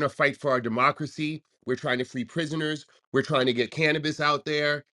 We're in a fight for our democracy. We're trying to free prisoners. We're trying to get cannabis out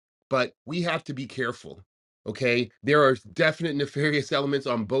there, but we have to be careful. Okay, there are definite nefarious elements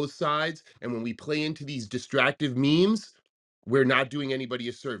on both sides, and when we play into these distractive memes, we're not doing anybody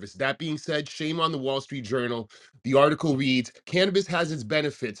a service. That being said, shame on the Wall Street Journal. The article reads, cannabis has its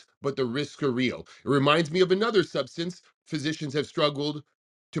benefits, but the risks are real. It reminds me of another substance physicians have struggled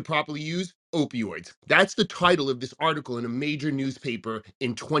to properly use, opioids. That's the title of this article in a major newspaper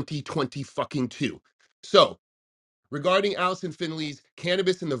in 2022. So, regarding Allison Finley's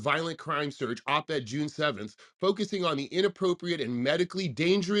Cannabis and the Violent Crime Surge op-ed June 7th, focusing on the inappropriate and medically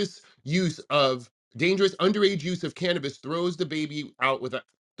dangerous underage use of cannabis throws the baby out with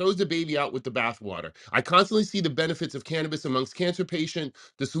throws the baby out with the bathwater. I constantly see the benefits of cannabis amongst cancer patients.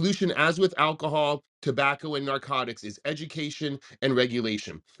 The solution, as with alcohol, tobacco, and narcotics, is education and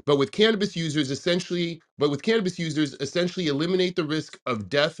regulation. But with cannabis users essentially eliminate the risk of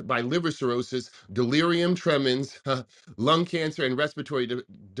death by liver cirrhosis, delirium tremens, lung cancer, and respiratory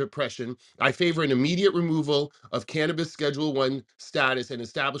depression. I favor an immediate removal of cannabis Schedule 1 status and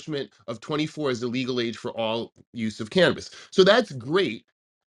establishment of 24 as the legal age for all use of cannabis. So that's great.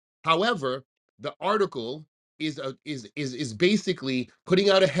 However, the article is basically putting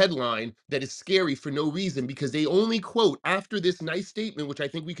out a headline that is scary for no reason, because they only quote, after this nice statement, which I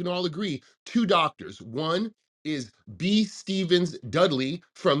think we can all agree, two doctors. One is B. Stevens Dudley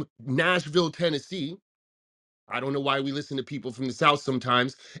from Nashville, Tennessee. I don't know why we listen to people from the South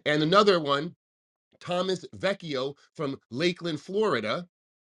sometimes. And another one, Thomas Vecchio from Lakeland, Florida,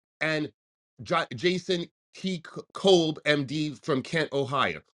 and Jason T. Kolb, MD from Kent,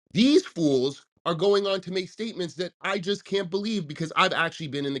 Ohio. These fools are going on to make statements that I just can't believe, because I've actually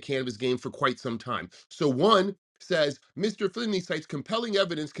been in the cannabis game for quite some time. So one says, Mr. Finley cites compelling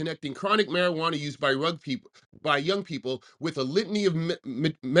evidence connecting chronic marijuana use by young people with a litany of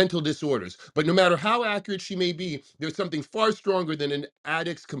mental disorders. But no matter how accurate she may be, there's something far stronger than an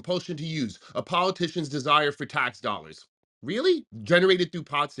addict's compulsion to use, a politician's desire for tax dollars. Really? Generated through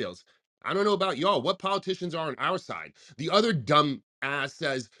pot sales. I don't know about y'all. What politicians are on our side? The other dumb ass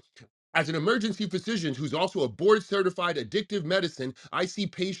says, as an emergency physician who's also a board certified addictive medicine, I see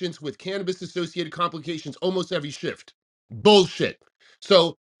patients with cannabis associated complications almost every shift. Bullshit.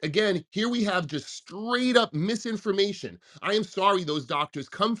 So again, here we have just straight up misinformation. I am sorry, those doctors.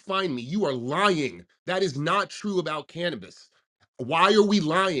 Come find me. You are lying. That is not true about cannabis. Why are we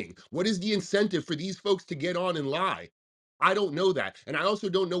lying? What is the incentive for these folks to get on and lie? I don't know that. And I also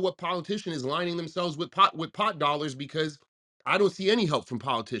don't know what politician is lining themselves with pot dollars, because I don't see any help from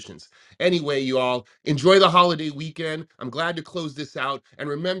politicians. Anyway, you all, enjoy the holiday weekend. I'm glad to close this out. And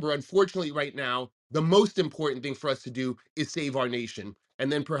remember, unfortunately, right now, the most important thing for us to do is save our nation.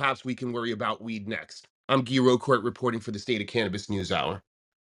 And then perhaps we can worry about weed next. I'm Guy Rocourt reporting for the State of Cannabis News Hour.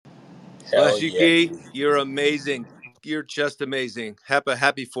 Hell Bless you, yeah. Guy. You're amazing. You're just amazing.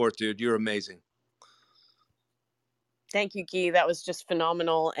 Happy 4th, dude. You're amazing. Thank you, Guy. That was just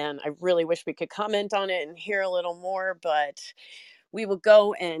phenomenal. And I really wish we could comment on it and hear a little more, but we will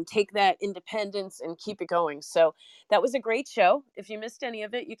go and take that independence and keep it going. So that was a great show. If you missed any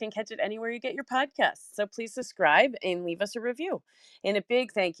of it, you can catch it anywhere you get your podcasts. So please subscribe and leave us a review. And a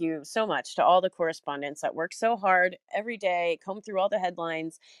big thank you so much to all the correspondents that work so hard every day, comb through all the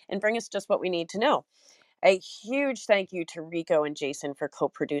headlines, and bring us just what we need to know. A huge thank you to Rico and Jason for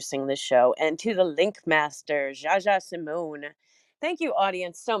co-producing this show, and to the link master, Jaja Simone. Thank you,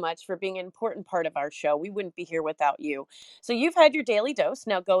 audience, so much for being an important part of our show. We wouldn't be here without you. So you've had your daily dose.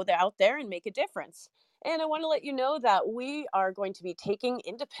 Now go out there and make a difference. And I want to let you know that we are going to be taking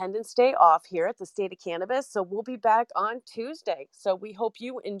Independence Day off here at the State of Cannabis. So we'll be back on Tuesday. So we hope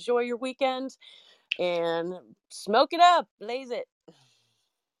you enjoy your weekend and smoke it up, blaze it.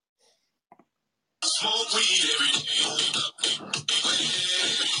 Smoke weed every day.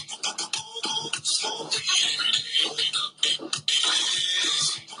 Smoke weed every day.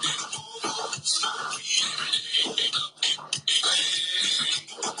 Smoke weed every day.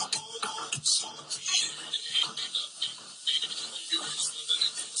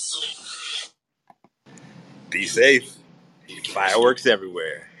 Be safe. Fireworks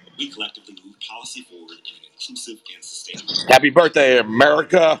everywhere. We collectively move policy forward in an inclusive and sustainable way. Happy birthday,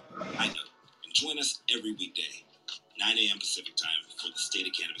 America. I know. And join us every weekday, 9 a.m. Pacific time, for the State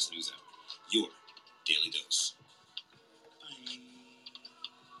of Cannabis.